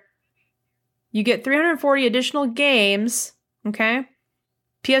there. You get 340 additional games, okay?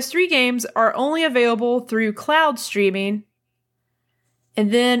 PS3 games are only available through cloud streaming.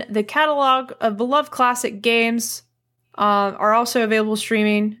 And then the catalog of beloved classic games are also available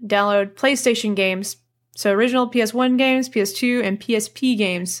streaming. Download PlayStation games. So original PS1 games, PS2, and PSP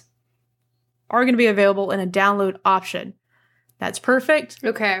games are going to be available in a download option. That's perfect.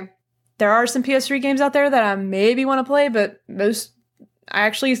 Okay. There are some PS3 games out there that I maybe want to play, but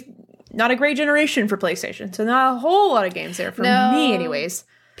not a great generation for PlayStation. So not a whole lot of games there for me anyways.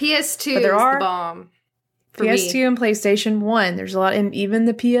 PS2 is the bomb. For PS2 me. and PlayStation 1. There's a lot, and even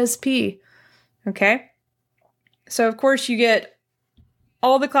the PSP. Okay? So, of course, you get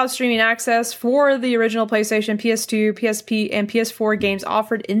all the cloud streaming access for the original PlayStation, PS2, PSP, and PS4 games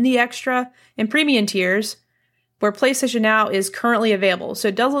offered in the extra and premium tiers. where PlayStation Now is currently available. So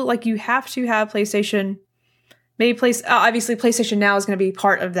it does look like you have to have PlayStation. Maybe obviously PlayStation Now is going to be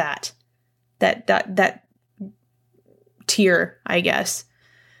part of that tier, I guess.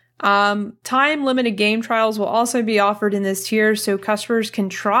 Time limited game trials will also be offered in this tier, so customers can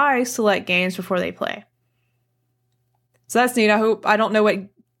try select games before they play. So that's neat. I don't know what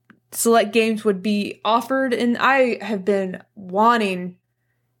select games would be offered, and I have been wanting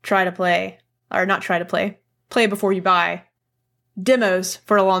play before you buy demos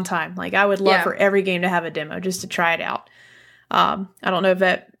for a long time. Like, I would love for every game to have a demo just to try it out. I don't know if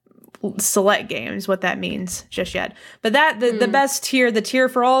that select games what that means just yet, but the best tier, the tier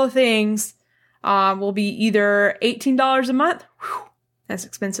for all the things, will be either $18 a month. Whew, that's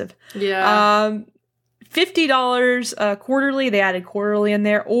expensive. $50 quarterly. They added quarterly in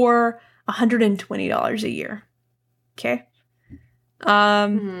there, or $120 a year. Okay.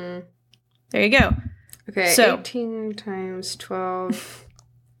 There you go. Okay, so 18 times 12.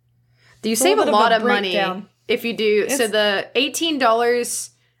 Do you save a lot of money if you do? So the $18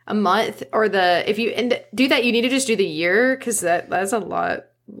 a month, or if you do that, you need to just do the year, because that's a lot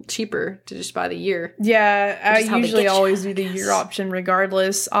cheaper to just buy the year. Yeah, I usually always do the year option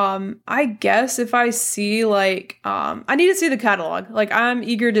regardless. I guess if I see I need to see the catalog. Like, I'm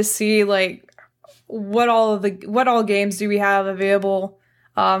eager to see what all games do we have available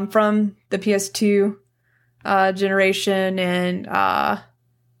from the PS2 generation and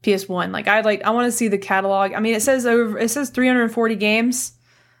PS1. I want to see the catalog. I mean, it says 340 games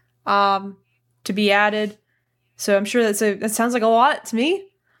to be added, so I'm sure that sounds like a lot to me.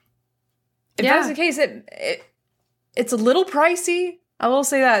 If that's the case, it's a little pricey. I will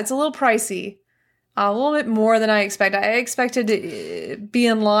say that it's a little pricey, a little bit more than I expected. I expected to be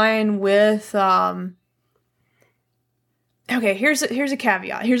in line with. Okay, here's a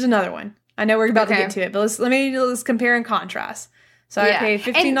caveat. Here's another one. I know we're about to get to it, but let's compare and contrast. So I pay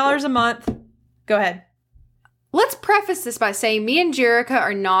 $15 a month. Go ahead. Let's preface this by saying me and Jerica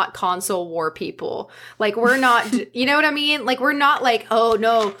are not console war people. Like, we're not, you know what I mean? Like, we're not like, oh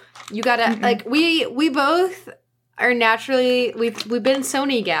no, you gotta, like, we both are naturally, we've been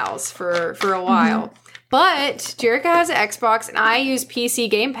Sony gals for a while. But Jerica has an Xbox and I use PC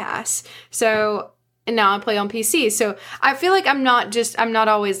Game Pass. So, and now I play on PC. So I feel like I'm not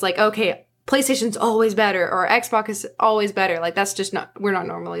always like, okay, PlayStation's always better or Xbox is always better. Like, that's just we're not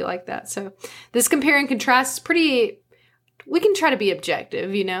normally like that. So this compare and contrast is we can try to be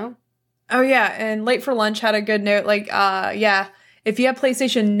objective, you know? Oh yeah. And Late for Lunch had a good note. Like, if you have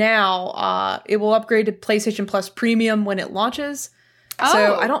PlayStation Now, it will upgrade to PlayStation Plus Premium when it launches. Oh.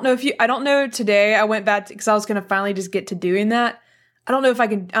 So I don't know today I went back because I was going to finally just get to doing that. I don't know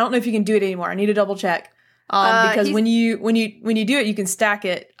if you can do it anymore. I need to double check. Because when you do it, you can stack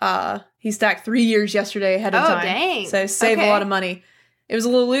it. He stacked 3 years yesterday ahead of time. Oh, dang. So save a lot of money. It was a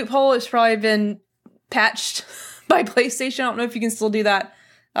little loophole. It's probably been patched by PlayStation. I don't know if you can still do that.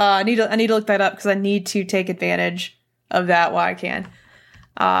 I need to look that up because I need to take advantage of that while I can.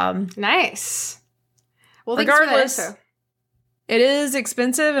 Nice. Well, regardless, it is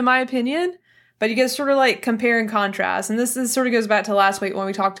expensive in my opinion, but you get to sort of like compare and contrast. And this sort of goes back to last week when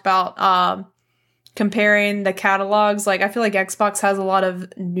we talked about comparing the catalogs. Like, I feel like Xbox has a lot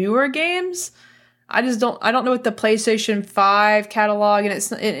of newer games. I don't know what the PlayStation 5 catalog,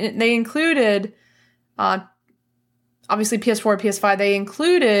 and they included, obviously PS4 and PS5, they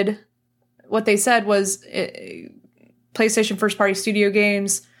included, what they said was PlayStation first party studio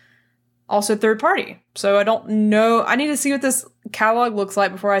games, also third party. So I don't know. I need to see what this catalog looks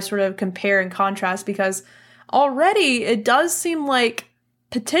like before I sort of compare and contrast, because already it does seem like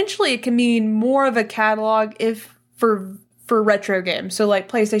potentially it can mean more of a catalog for retro games. So like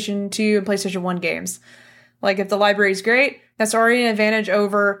PlayStation 2 and PlayStation 1 games. Like, if the library is great, that's already an advantage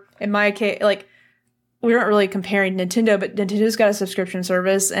over, in my case, like, we aren't really comparing Nintendo, but Nintendo's got a subscription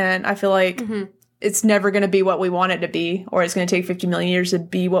service, and I feel like it's never going to be what we want it to be, or it's going to take 50 million years to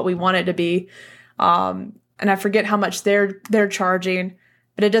be what we want it to be. And I forget how much they're charging,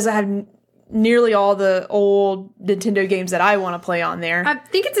 but it doesn't have nearly all the old Nintendo games that I want to play on there. I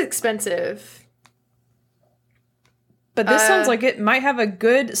think it's expensive. But this sounds like it might have a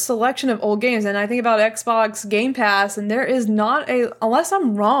good selection of old games. And I think about Xbox Game Pass, and there is not unless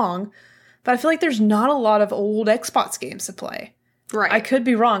I'm wrong, but I feel like there's not a lot of old Xbox games to play. Right. I could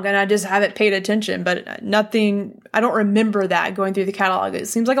be wrong, and I just haven't paid attention, but nothing, I don't remember that going through the catalog. It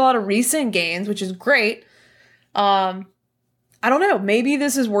seems like a lot of recent games, which is great. I don't know. Maybe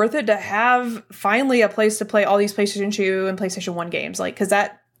this is worth it to have finally a place to play all these PlayStation 2 and PlayStation 1 games. Like, because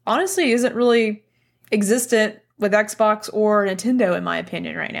that honestly isn't really existent with Xbox or Nintendo, in my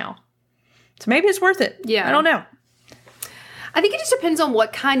opinion, right now. So maybe it's worth it. Yeah. I don't know. I think it just depends on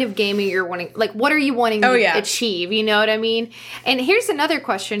what kind of gaming you're wanting. Like, what are you wanting to achieve? You know what I mean? And here's another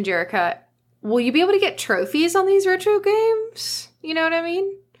question, Jerica. Will you be able to get trophies on these retro games? You know what I mean?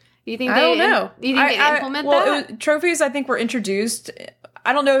 Do you think I don't know. Do you think they implement that? Trophies, I think, were introduced.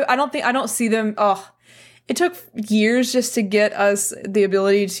 I don't know. I don't see them. Oh, it took years just to get us the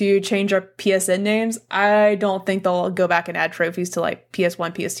ability to change our PSN names. I don't think they'll go back and add trophies to like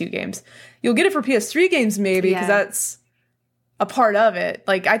PS1, PS2 games. You'll get it for PS3 games maybe because that's a part of it.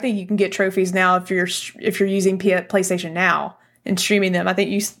 Like, I think you can get trophies now if you're using PlayStation Now and streaming them. I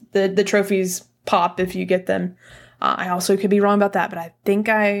think the trophies pop if you get them. I also could be wrong about that, but I think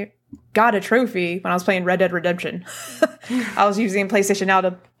I got a trophy when I was playing Red Dead Redemption. I was using PlayStation Now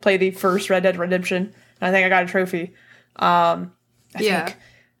to play the first Red Dead Redemption, and I think I got a trophy. I think.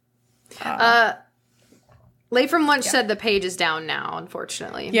 Late from Lunch said the page is down now,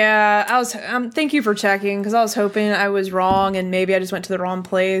 unfortunately. Yeah, I was. Thank you for checking, because I was hoping I was wrong and maybe I just went to the wrong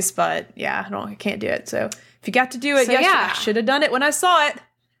place. But yeah, I can't do it. So if you got to do it yesterday, I should have done it when I saw it.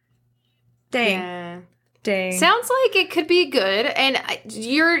 Dang. Sounds like it could be good. And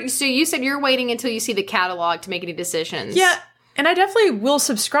you said you're waiting until you see the catalog to make any decisions. Yeah. And I definitely will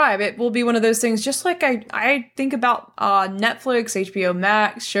subscribe. It will be one of those things, just like I think about Netflix, HBO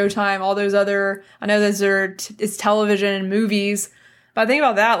Max, Showtime, all those other, I know those are, it's television and movies, but I think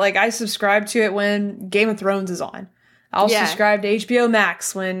about that, like I subscribe to it when Game of Thrones is on. I'll subscribe to HBO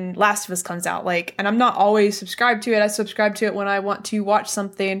Max when Last of Us comes out. Like, and I'm not always subscribed to it. I subscribe to it when I want to watch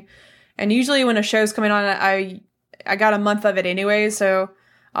something. And usually when a show's coming on, I got a month of it anyway, so,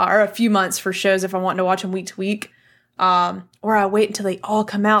 or a few months for shows if I want to watch them week to week. Or I wait until they all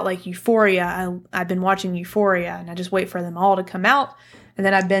come out, like Euphoria. I've been watching Euphoria, and I just wait for them all to come out, and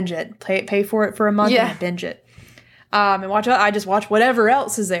then I binge it. Pay for it for a month, and I binge it. And I just watch whatever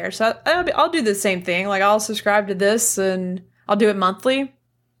else is there. So I'll do the same thing. Like, I'll subscribe to this, and I'll do it monthly,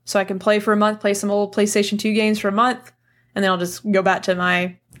 so I can play for a month, play some old PlayStation 2 games for a month, and then I'll just go back to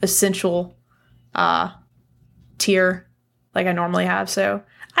my essential tier like I normally have. So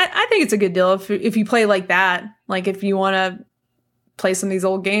I think it's a good deal if you play like that. Like, if you want to play some of these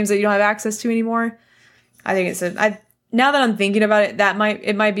old games that you don't have access to anymore, I think now that I'm thinking about it,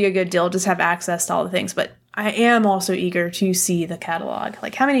 it might be a good deal, just have access to all the things. But I am also eager to see the catalog.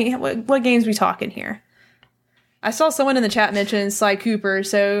 Like, what games we talking here? I saw someone in the chat mention Sly Cooper,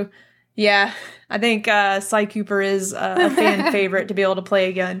 so yeah, I think Sly Cooper is a fan favorite to be able to play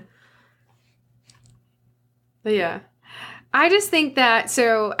again. Yeah. I just think that,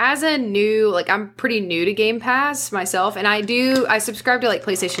 so as I'm pretty new to Game Pass myself, and I subscribe to like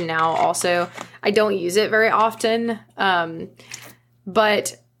PlayStation Now also. I don't use it very often,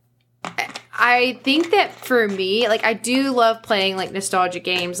 but I think that for me, like, I do love playing like nostalgia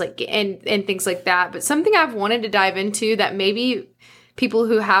games, like, and things like that, but something I've wanted to dive into that maybe people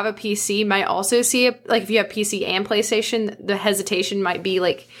who have a PC might also see it, like if you have PC and PlayStation, the hesitation might be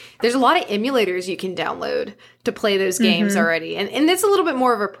like, there's a lot of emulators you can download to play those games already. And it's a little bit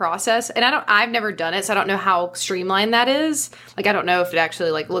more of a process. And I've never done it, so I don't know how streamlined that is. Like, I don't know if it actually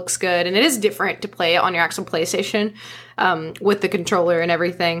like looks good. And it is different to play it on your actual PlayStation, with the controller and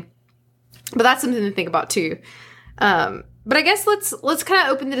everything. But that's something to think about too. But I guess let's kind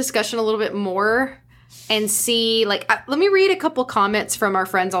of open the discussion a little bit more and see, like, let me read a couple comments from our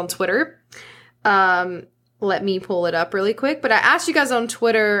friends on Twitter. Let me pull it up really quick. But I asked you guys on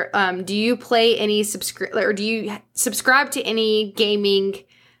Twitter, do you play any or do you subscribe to any gaming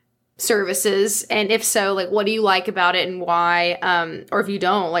services? And if so, like, what do you like about it and why? Or if you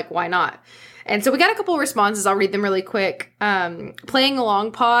don't, like, why not? And so we got a couple of responses. I'll read them really quick. Play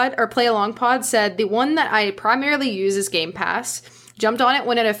Along Pod said, the one that I primarily use is Game Pass. Jumped on it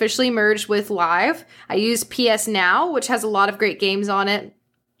when it officially merged with Live. I use PS Now, which has a lot of great games on it,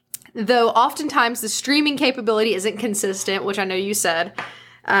 though oftentimes the streaming capability isn't consistent, which I know you said.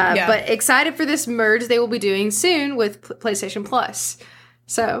 But excited for this merge they will be doing soon with PlayStation Plus.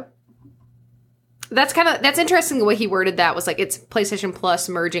 So that's interesting the way he worded that, was like it's PlayStation Plus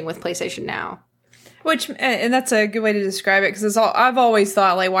merging with PlayStation Now. And that's a good way to describe it, because I've always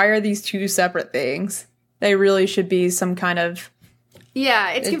thought, like, why are these two separate things? They really should be some kind of... Yeah,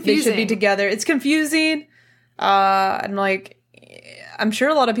 it's confusing. They should be together. It's confusing. I'm sure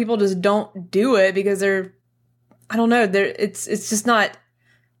a lot of people just don't do it because I don't know. It's just not,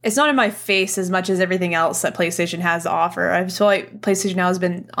 it's not in my face as much as everything else that PlayStation has to offer. I feel like PlayStation Now has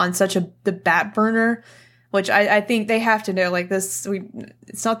been on such the back burner, which I think they have to know, like, this,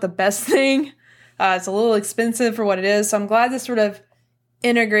 it's not the best thing. It's a little expensive for what it is. So I'm glad this sort of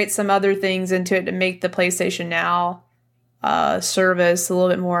integrates some other things into it to make the PlayStation Now service a little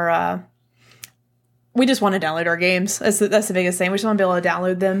bit more we just want to download our games. That's the biggest thing. We just want to be able to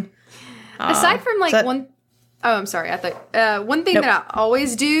download them. Aside from one... Oh, I'm sorry. I thought one thing that I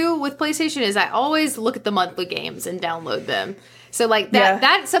always do with PlayStation is I always look at the monthly games and download them. So like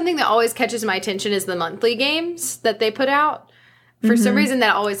that's something that always catches my attention is the monthly games that they put out. For some reason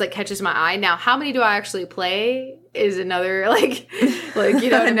that always like catches my eye. Now, how many do I actually play is another like you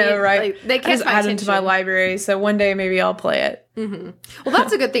know what I know, right? Like, they catch my add attention. them to my library, so one day maybe I'll play it. Well,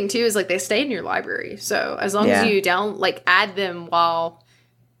 that's a good thing too. Is like they stay in your library, so as long as you add them while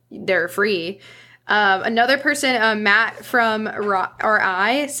they're free. Another person, Matt from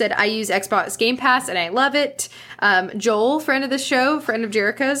RI, said, I use Xbox Game Pass and I love it. Joel, friend of the show, friend of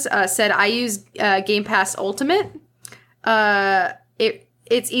Jericho's, said, I use Game Pass Ultimate.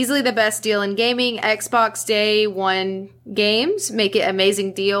 It's easily the best deal in gaming. Xbox Day 1 games make it an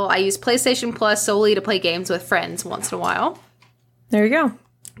amazing deal. I use PlayStation Plus solely to play games with friends once in a while. There you go.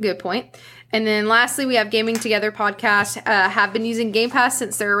 Good point. And then lastly, we have Gaming Together podcast. Have been using Game Pass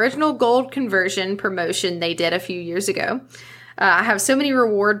since their original gold conversion promotion they did a few years ago. I have so many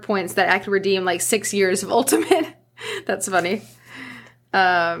reward points that I could redeem like 6 years of Ultimate. That's funny.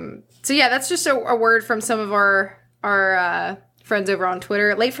 So yeah, that's just a word from some of our friends over on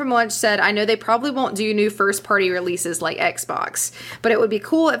Twitter. Late from Lunch said, I know they probably won't do new first-party releases like Xbox, but it would be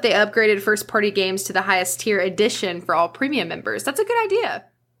cool if they upgraded first-party games to the highest tier edition for all premium members. That's a good idea.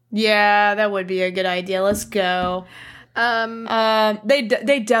 Yeah, that would be a good idea. Let's go.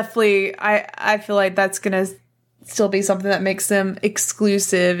 They definitely. I feel like that's gonna still be something that makes them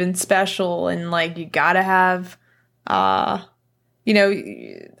exclusive and special, and like you gotta have. I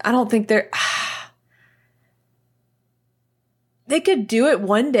don't think they're. They could do it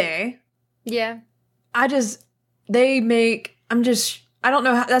one day. Yeah. I don't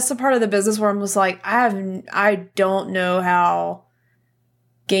know how. That's the part of the business where I'm just like, I don't know how.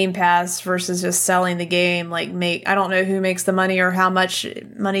 Game Pass versus just selling the game, I don't know who makes the money or how much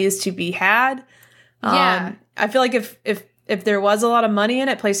money is to be had. I feel like if there was a lot of money in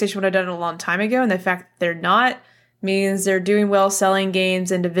it, PlayStation would have done it a long time ago, and the fact that they're not means they're doing well selling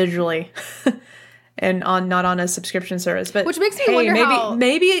games individually and not on a subscription service. But which makes me wonder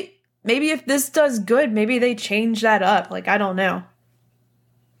maybe if this does good, maybe they change that up. I don't know.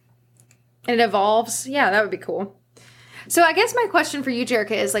 And it evolves. Yeah, that would be cool. So I guess my question for you,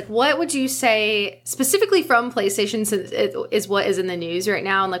 Jerica, is what would you say specifically from PlayStation, since it is what is in the news right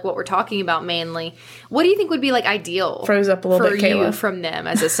now and what we're talking about mainly? What do you think would be ideal froze up a little for bit, Kayla. You from them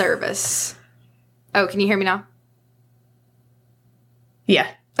as a service? Oh, can you hear me now? Yeah.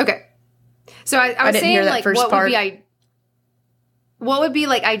 Okay. So I was saying what would be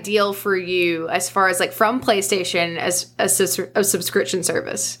ideal for you as far as from PlayStation as a subscription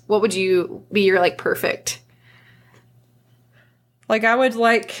service? What would you be your perfect? I would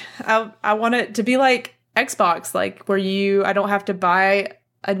I want it to be like Xbox, where I don't have to buy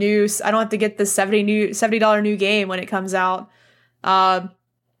I don't have to get the $70 new game when it comes out.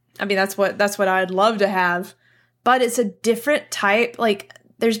 That's what I'd love to have, but it's a different type.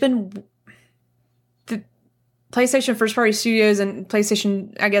 There's been the PlayStation first party studios and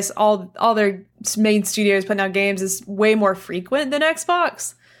PlayStation, I guess all their main studios putting out games is way more frequent than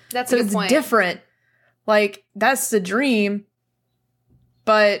Xbox. That's a good point. It's different. That's the dream.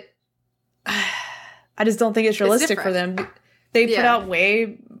 But I just don't think it's realistic for them. They put out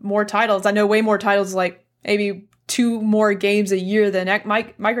way more titles. I know way more titles, maybe 2 more games a year than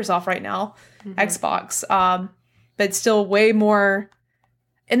Microsoft right now, Xbox. But still way more.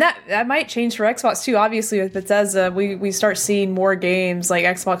 And that might change for Xbox too. Obviously, with Bethesda, we start seeing more games like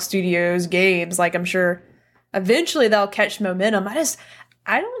Xbox Studios games. I'm sure eventually they'll catch momentum.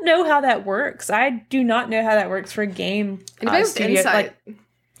 I don't know how that works. I do not know how that works for a game studio.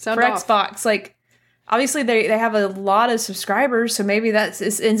 For Xbox, obviously they have a lot of subscribers, so maybe that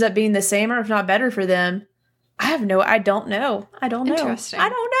ends up being the same or if not better for them. I don't know. Interesting. I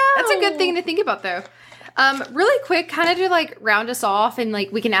don't know. That's a good thing to think about, though. Really quick, kind of to round us off, and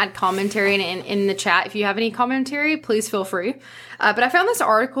we can add commentary in the chat. If you have any commentary, please feel free. But I found this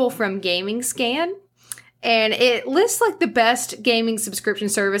article from Gaming Scan. And it lists the best gaming subscription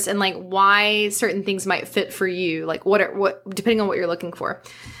service and why certain things might fit for you, what depending on what you're looking for.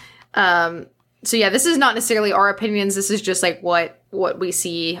 So yeah, this is not necessarily our opinions. This is just what we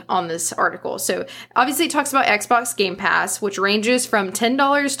see on this article. So obviously it talks about Xbox Game Pass, which ranges from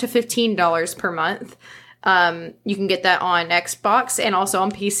 $10 to $15 per month. You can get that on Xbox and also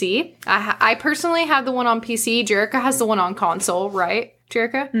on PC. I personally have the one on PC. Jerica has the one on console, right,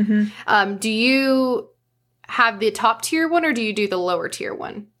 Jerica? Mm-hmm. Do you have the top tier one or do you do the lower tier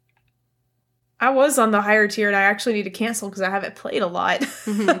one? I was on the higher tier and I actually need to cancel because I haven't played a lot.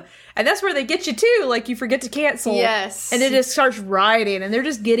 Mm-hmm. And that's where they get you too. Like you forget to cancel. Yes. And it just starts riding and they're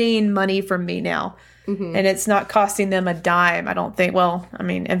just getting money from me now. Mm-hmm. And it's not costing them a dime, I don't think. Well, I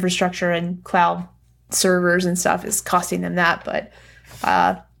mean, infrastructure and cloud servers and stuff is costing them that. But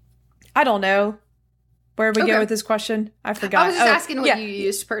I don't know. Where did we go with this question? I forgot. I was just asking what you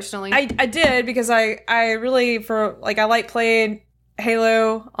used personally. I did because I really, I like playing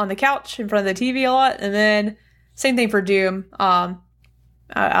Halo on the couch in front of the TV a lot. And then same thing for Doom.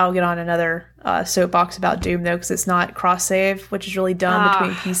 I'll get on another soapbox about Doom, though, because it's not cross-save, which is really dumb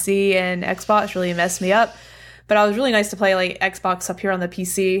between PC and Xbox. Really messed me up. But it was really nice to play, like, Xbox up here on the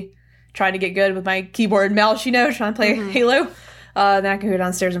PC, trying to get good with my keyboard and mouse, trying to play Halo. Then I can go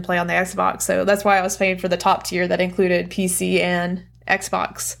downstairs and play on the Xbox. So that's why I was paying for the top tier that included PC and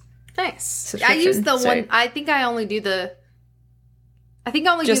Xbox. Nice. I used the one. I think I only do the. I think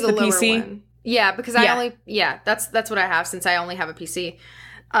I only just do the lower PC? one. Yeah, because that's what I have since I only have a PC.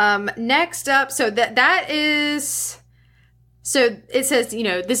 Next up, so that is, so it says,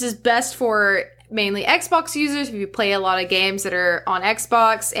 this is best for mainly Xbox users if you play a lot of games that are on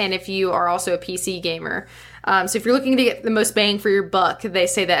Xbox and if you are also a PC gamer. So if you're looking to get the most bang for your buck, they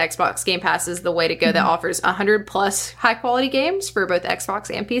say that Xbox Game Pass is the way to go that offers 100 plus high quality games for both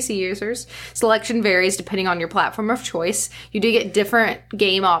Xbox and PC users. Selection varies depending on your platform of choice. You do get different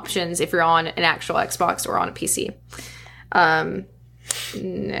game options if you're on an actual Xbox or on a PC.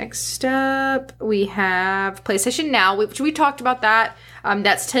 Next up, we have PlayStation Now, which we talked about that.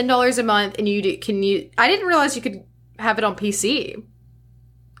 That's $10 a month, and I didn't realize you could have it on PC.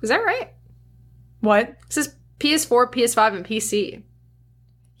 Is that right? What? It says PS4, PS5, and PC.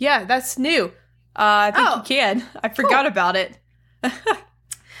 Yeah, that's new. I think you can. I forgot about it. I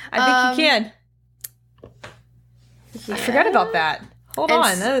think you can. Yeah. I forgot about that. Hold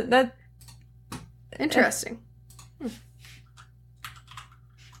on. That interesting.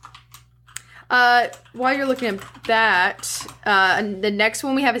 While you're looking at that, the next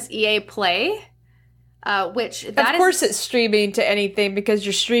one we have is EA Play, which of course it's streaming to anything because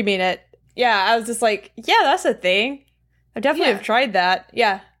you're streaming it. Yeah, I was just like, yeah, that's a thing. I definitely have tried that.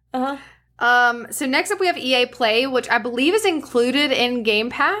 Yeah. So next up we have EA Play, which I believe is included in Game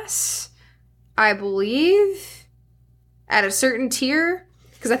Pass. I believe at a certain tier,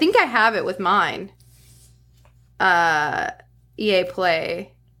 because I think I have it with mine. EA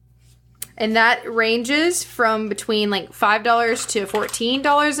Play. And that ranges from between like $5 to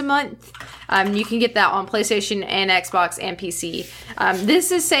 $14 a month. You can get that on PlayStation and Xbox and PC.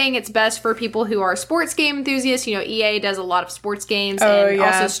 This is saying it's best for people who are sports game enthusiasts. EA does a lot of sports games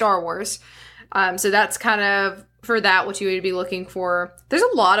also Star Wars. So that's kind of for that what you would be looking for. There's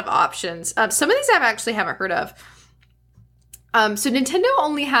a lot of options. Some of these I actually haven't heard of. So Nintendo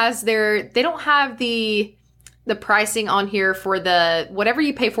only has they don't have the pricing on here for the whatever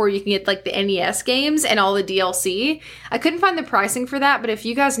you pay for. You can get like the NES games and all the DLC. I couldn't find the pricing for that, but if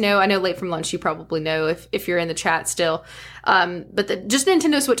you guys know, I know Late from Lunch, you probably know if you're in the chat still. But just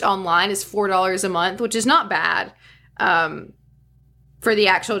Nintendo Switch Online is $4 a month, which is not bad for the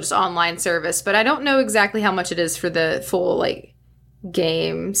actual just online service. But I don't know exactly how much it is for the full like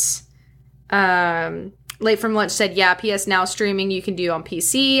games. Late from Lunch said, yeah, PS Now streaming you can do on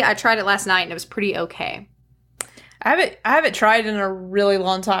PC. I tried it last night and it was pretty okay. I haven't tried in a really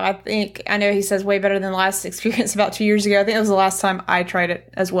long time. I know he says way better than the last experience about 2 years ago. I think it was the last time I tried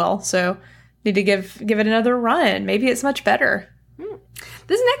it as well. So need to give it another run. Maybe it's much better.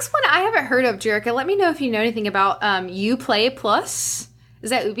 This next one I haven't heard of, Jerica. Let me know if you know anything about Uplay Plus. Is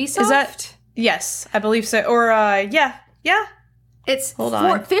that Ubisoft? Is that? Yes, I believe so. Or yeah. It's Hold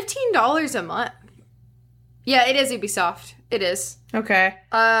on. $15 a month. Yeah, it is Ubisoft. It is. Okay.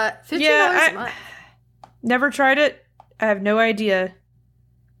 $15 a month. Never tried it. I have no idea.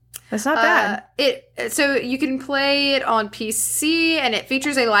 That's not bad. So you can play it on PC, and it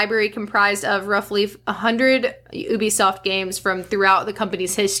features a library comprised of roughly 100 Ubisoft games from throughout the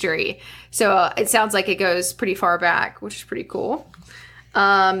company's history. So it sounds like it goes pretty far back, which is pretty cool.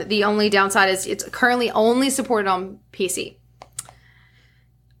 The only downside is it's currently only supported on PC.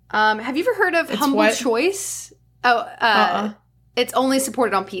 Have you ever heard of Humble Choice? It's only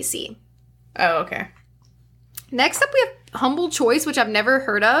supported on PC. Oh, okay. Next up, we have Humble Choice, which I've never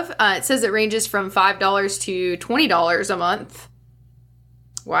heard of. It says it ranges from $5 to $20 a month.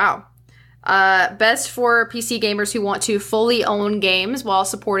 Wow. Best for PC gamers who want to fully own games while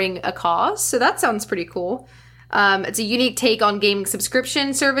supporting a cause. So that sounds pretty cool. It's a unique take on gaming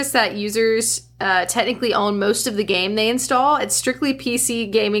subscription service that users technically own most of the game they install. It's strictly PC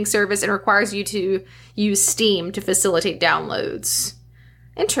gaming service and requires you to use Steam to facilitate downloads.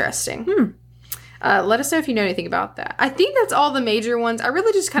 Interesting. Let us know if you know anything about that. I think that's all the major ones. I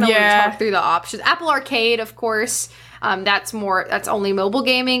really just kind of want to talk through the options. Apple Arcade, of course. That's only mobile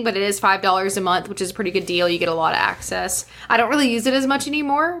gaming, but it is $5 a month, which is a pretty good deal. You get a lot of access. I don't really use it as much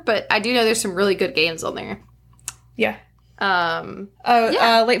anymore, but I do know there's some really good games on there. Yeah.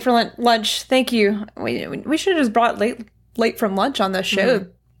 Late for lunch. Thank you. We should have just brought late from lunch on the show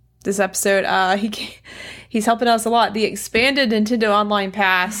this episode. He's helping us a lot. The expanded Nintendo Online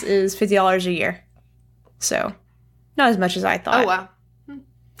Pass is $50 a year. So, not as much as I thought. Oh, wow.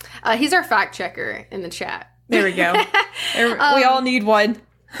 He's our fact checker in the chat. There we go. We all need one.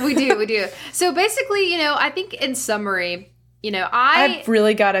 We do. So, basically, I think in summary, I've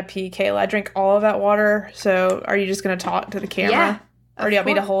really got to pee, Kayla. I drink all of that water. So, are you just going to talk to the camera? Yeah. Or do you want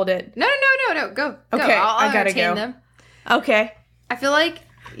me to hold it? No. Go. Okay, I'll I gotta go. them. Okay. I feel like,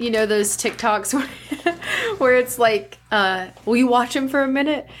 those TikToks where it's like, will you watch them for a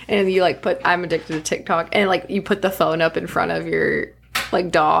minute? And you put, I'm addicted to TikTok. And you put the phone up in front of your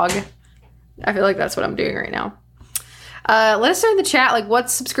dog. I feel like that's what I'm doing right now. Let us know in the chat,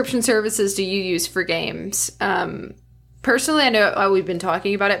 what subscription services do you use for games? Personally, I know we've been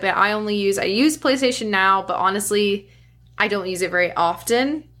talking about it, but I use PlayStation Now, but honestly, I don't use it very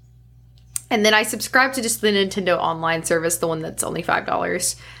often. And then I subscribe to just the Nintendo Online service, the one that's only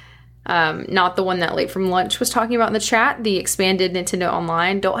 $5. Not the one that Late from Lunch was talking about in the chat, the expanded Nintendo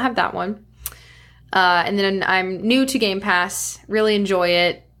Online. Don't have that one. And then I'm new to Game Pass, really enjoy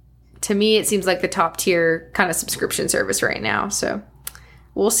it. To me, it seems like the top tier kind of subscription service right now. So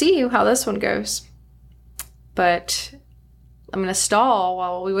we'll see how this one goes. But I'm going to stall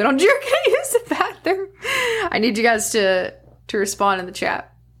while we wait on Jerk to use the bathroom. I need you guys to respond in the chat.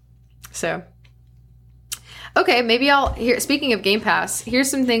 So, okay, maybe speaking of Game Pass, here's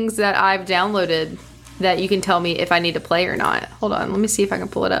some things that I've downloaded that you can tell me if I need to play or not. Hold on, let me see if I can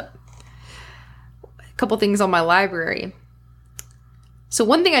pull it up. A couple things on my library. So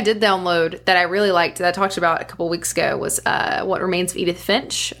one thing I did download that I really liked that I talked about a couple weeks ago was What Remains of Edith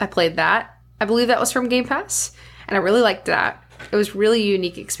Finch. I played that. I believe that was from Game Pass, and I really liked that. It was really a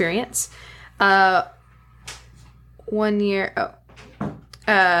unique experience. 1 year...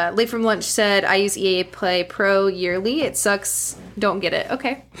 Late from Lunch said, I use EA Play Pro yearly. It sucks. Don't get it.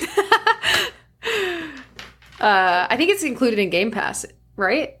 Okay. I think it's included in Game Pass,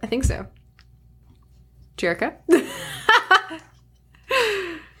 right? I think so. Jerica?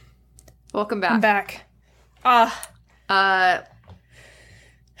 Welcome back. I'm back.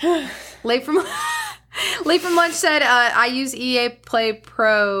 Late from Lunch said, I use EA Play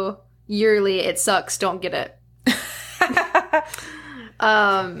Pro yearly. It sucks. Don't get it.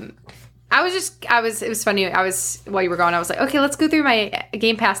 It was funny. While you were gone, I was like, okay, let's go through my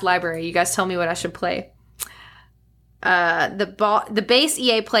Game Pass library. You guys tell me what I should play. The base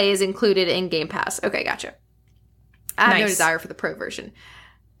EA Play is included in Game Pass. Okay, gotcha. I have no desire for the Pro version.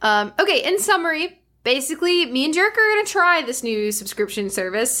 Okay, in summary, basically, me and Jerk are going to try this new subscription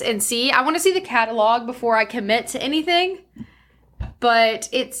service and see. I want to see the catalog before I commit to anything, but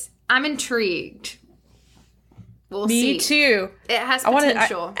I'm intrigued. We'll see. Me too. It has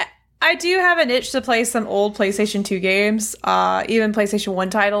potential. I do have an itch to play some old PlayStation 2 games, even PlayStation 1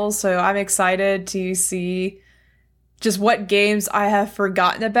 titles, so I'm excited to see just what games I have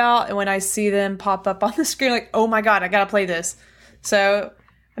forgotten about, and when I see them pop up on the screen, like, oh my god, I gotta play this. So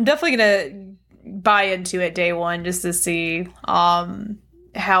I'm definitely gonna buy into it day one just to see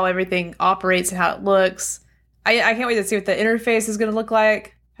how everything operates and how it looks. I can't wait to see what the interface is gonna look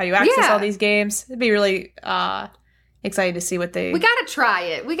like, how you access all these games. It'd be really excited to see what they... We gotta try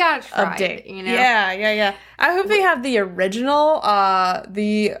it. We gotta try it, Yeah. I hope they have the original,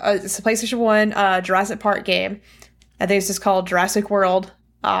 it's a PlayStation 1 Jurassic Park game. I think it's just called Jurassic World.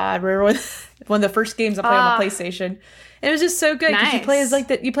 I remember one of the first games I played on the PlayStation. And it was just so good because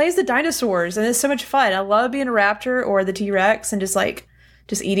you play as the dinosaurs, and it's so much fun. I love being a raptor or the T-Rex and just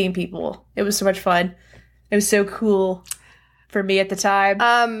eating people. It was so much fun. It was so cool for me at the time.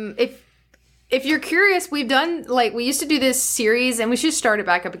 If you're curious, we used to do this series, and we should start it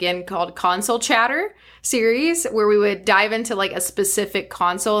back up again, called Console Chatter series, where we would dive into a specific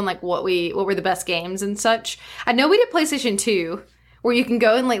console and what were the best games and such. I know we did PlayStation 2, where you can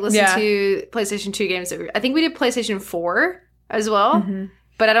go and listen to PlayStation 2 games. I think we did PlayStation 4 as well,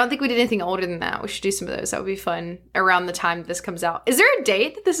 but I don't think we did anything older than that. We should do some of those. That would be fun around the time this comes out. Is there a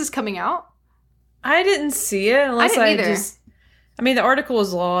date that this is coming out? I didn't see it unless I didn't either. I mean, the article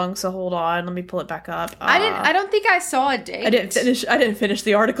is long, so hold on. Let me pull it back up. I don't think I saw a date. I didn't finish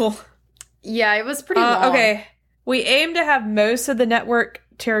the article. Yeah, it was pretty long. Okay. We aim to have most of the network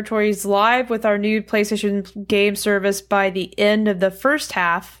territories live with our new PlayStation game service by the end of the first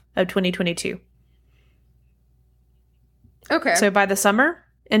half of 2022. Okay. So by the summer?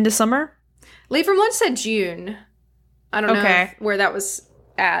 Into summer? Late from Lunch said June. I don't know where that was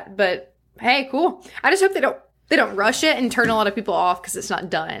at, but hey, cool. I just hope they don't rush it and turn a lot of people off because it's not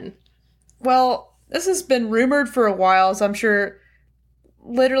done. Well, this has been rumored for a while, so I'm sure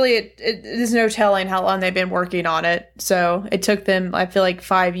literally it there's no telling how long they've been working on it. So it took them, I feel like,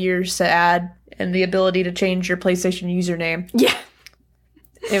 5 years to add, and the ability to change your PlayStation username. Yeah.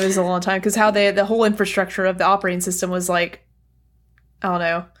 It was a long time because how the whole infrastructure of the operating system was like, I don't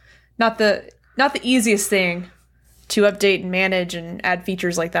know, not the easiest thing to update and manage and add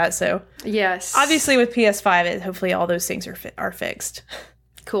features like that. So yes, obviously with PS5, hopefully all those things are fixed.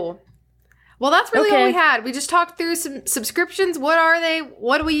 Cool. Well, that's really all we had. We just talked through some subscriptions. What are they?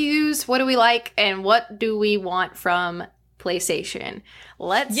 What do we use? What do we like? And what do we want from PlayStation?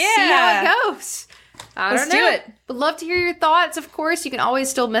 Let's see how it goes. Let's do it. Would love to hear your thoughts. Of course, you can always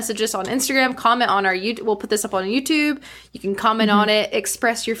still message us on Instagram, comment on our YouTube. We'll put this up on YouTube. You can comment on it,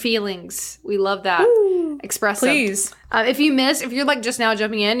 express your feelings. We love that. Ooh, express please. Them. If you're like just now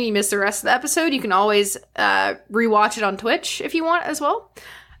jumping in and you missed the rest of the episode, you can always rewatch it on Twitch if you want as well.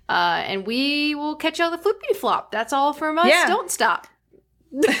 And we will catch you on the flippity flop. That's all from us. Yeah. Don't stop.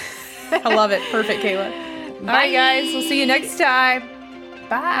 I love it. Perfect, Kayla. All right, guys. We'll see you next time.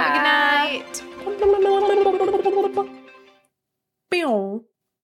 Bye. Have a good night. Pew.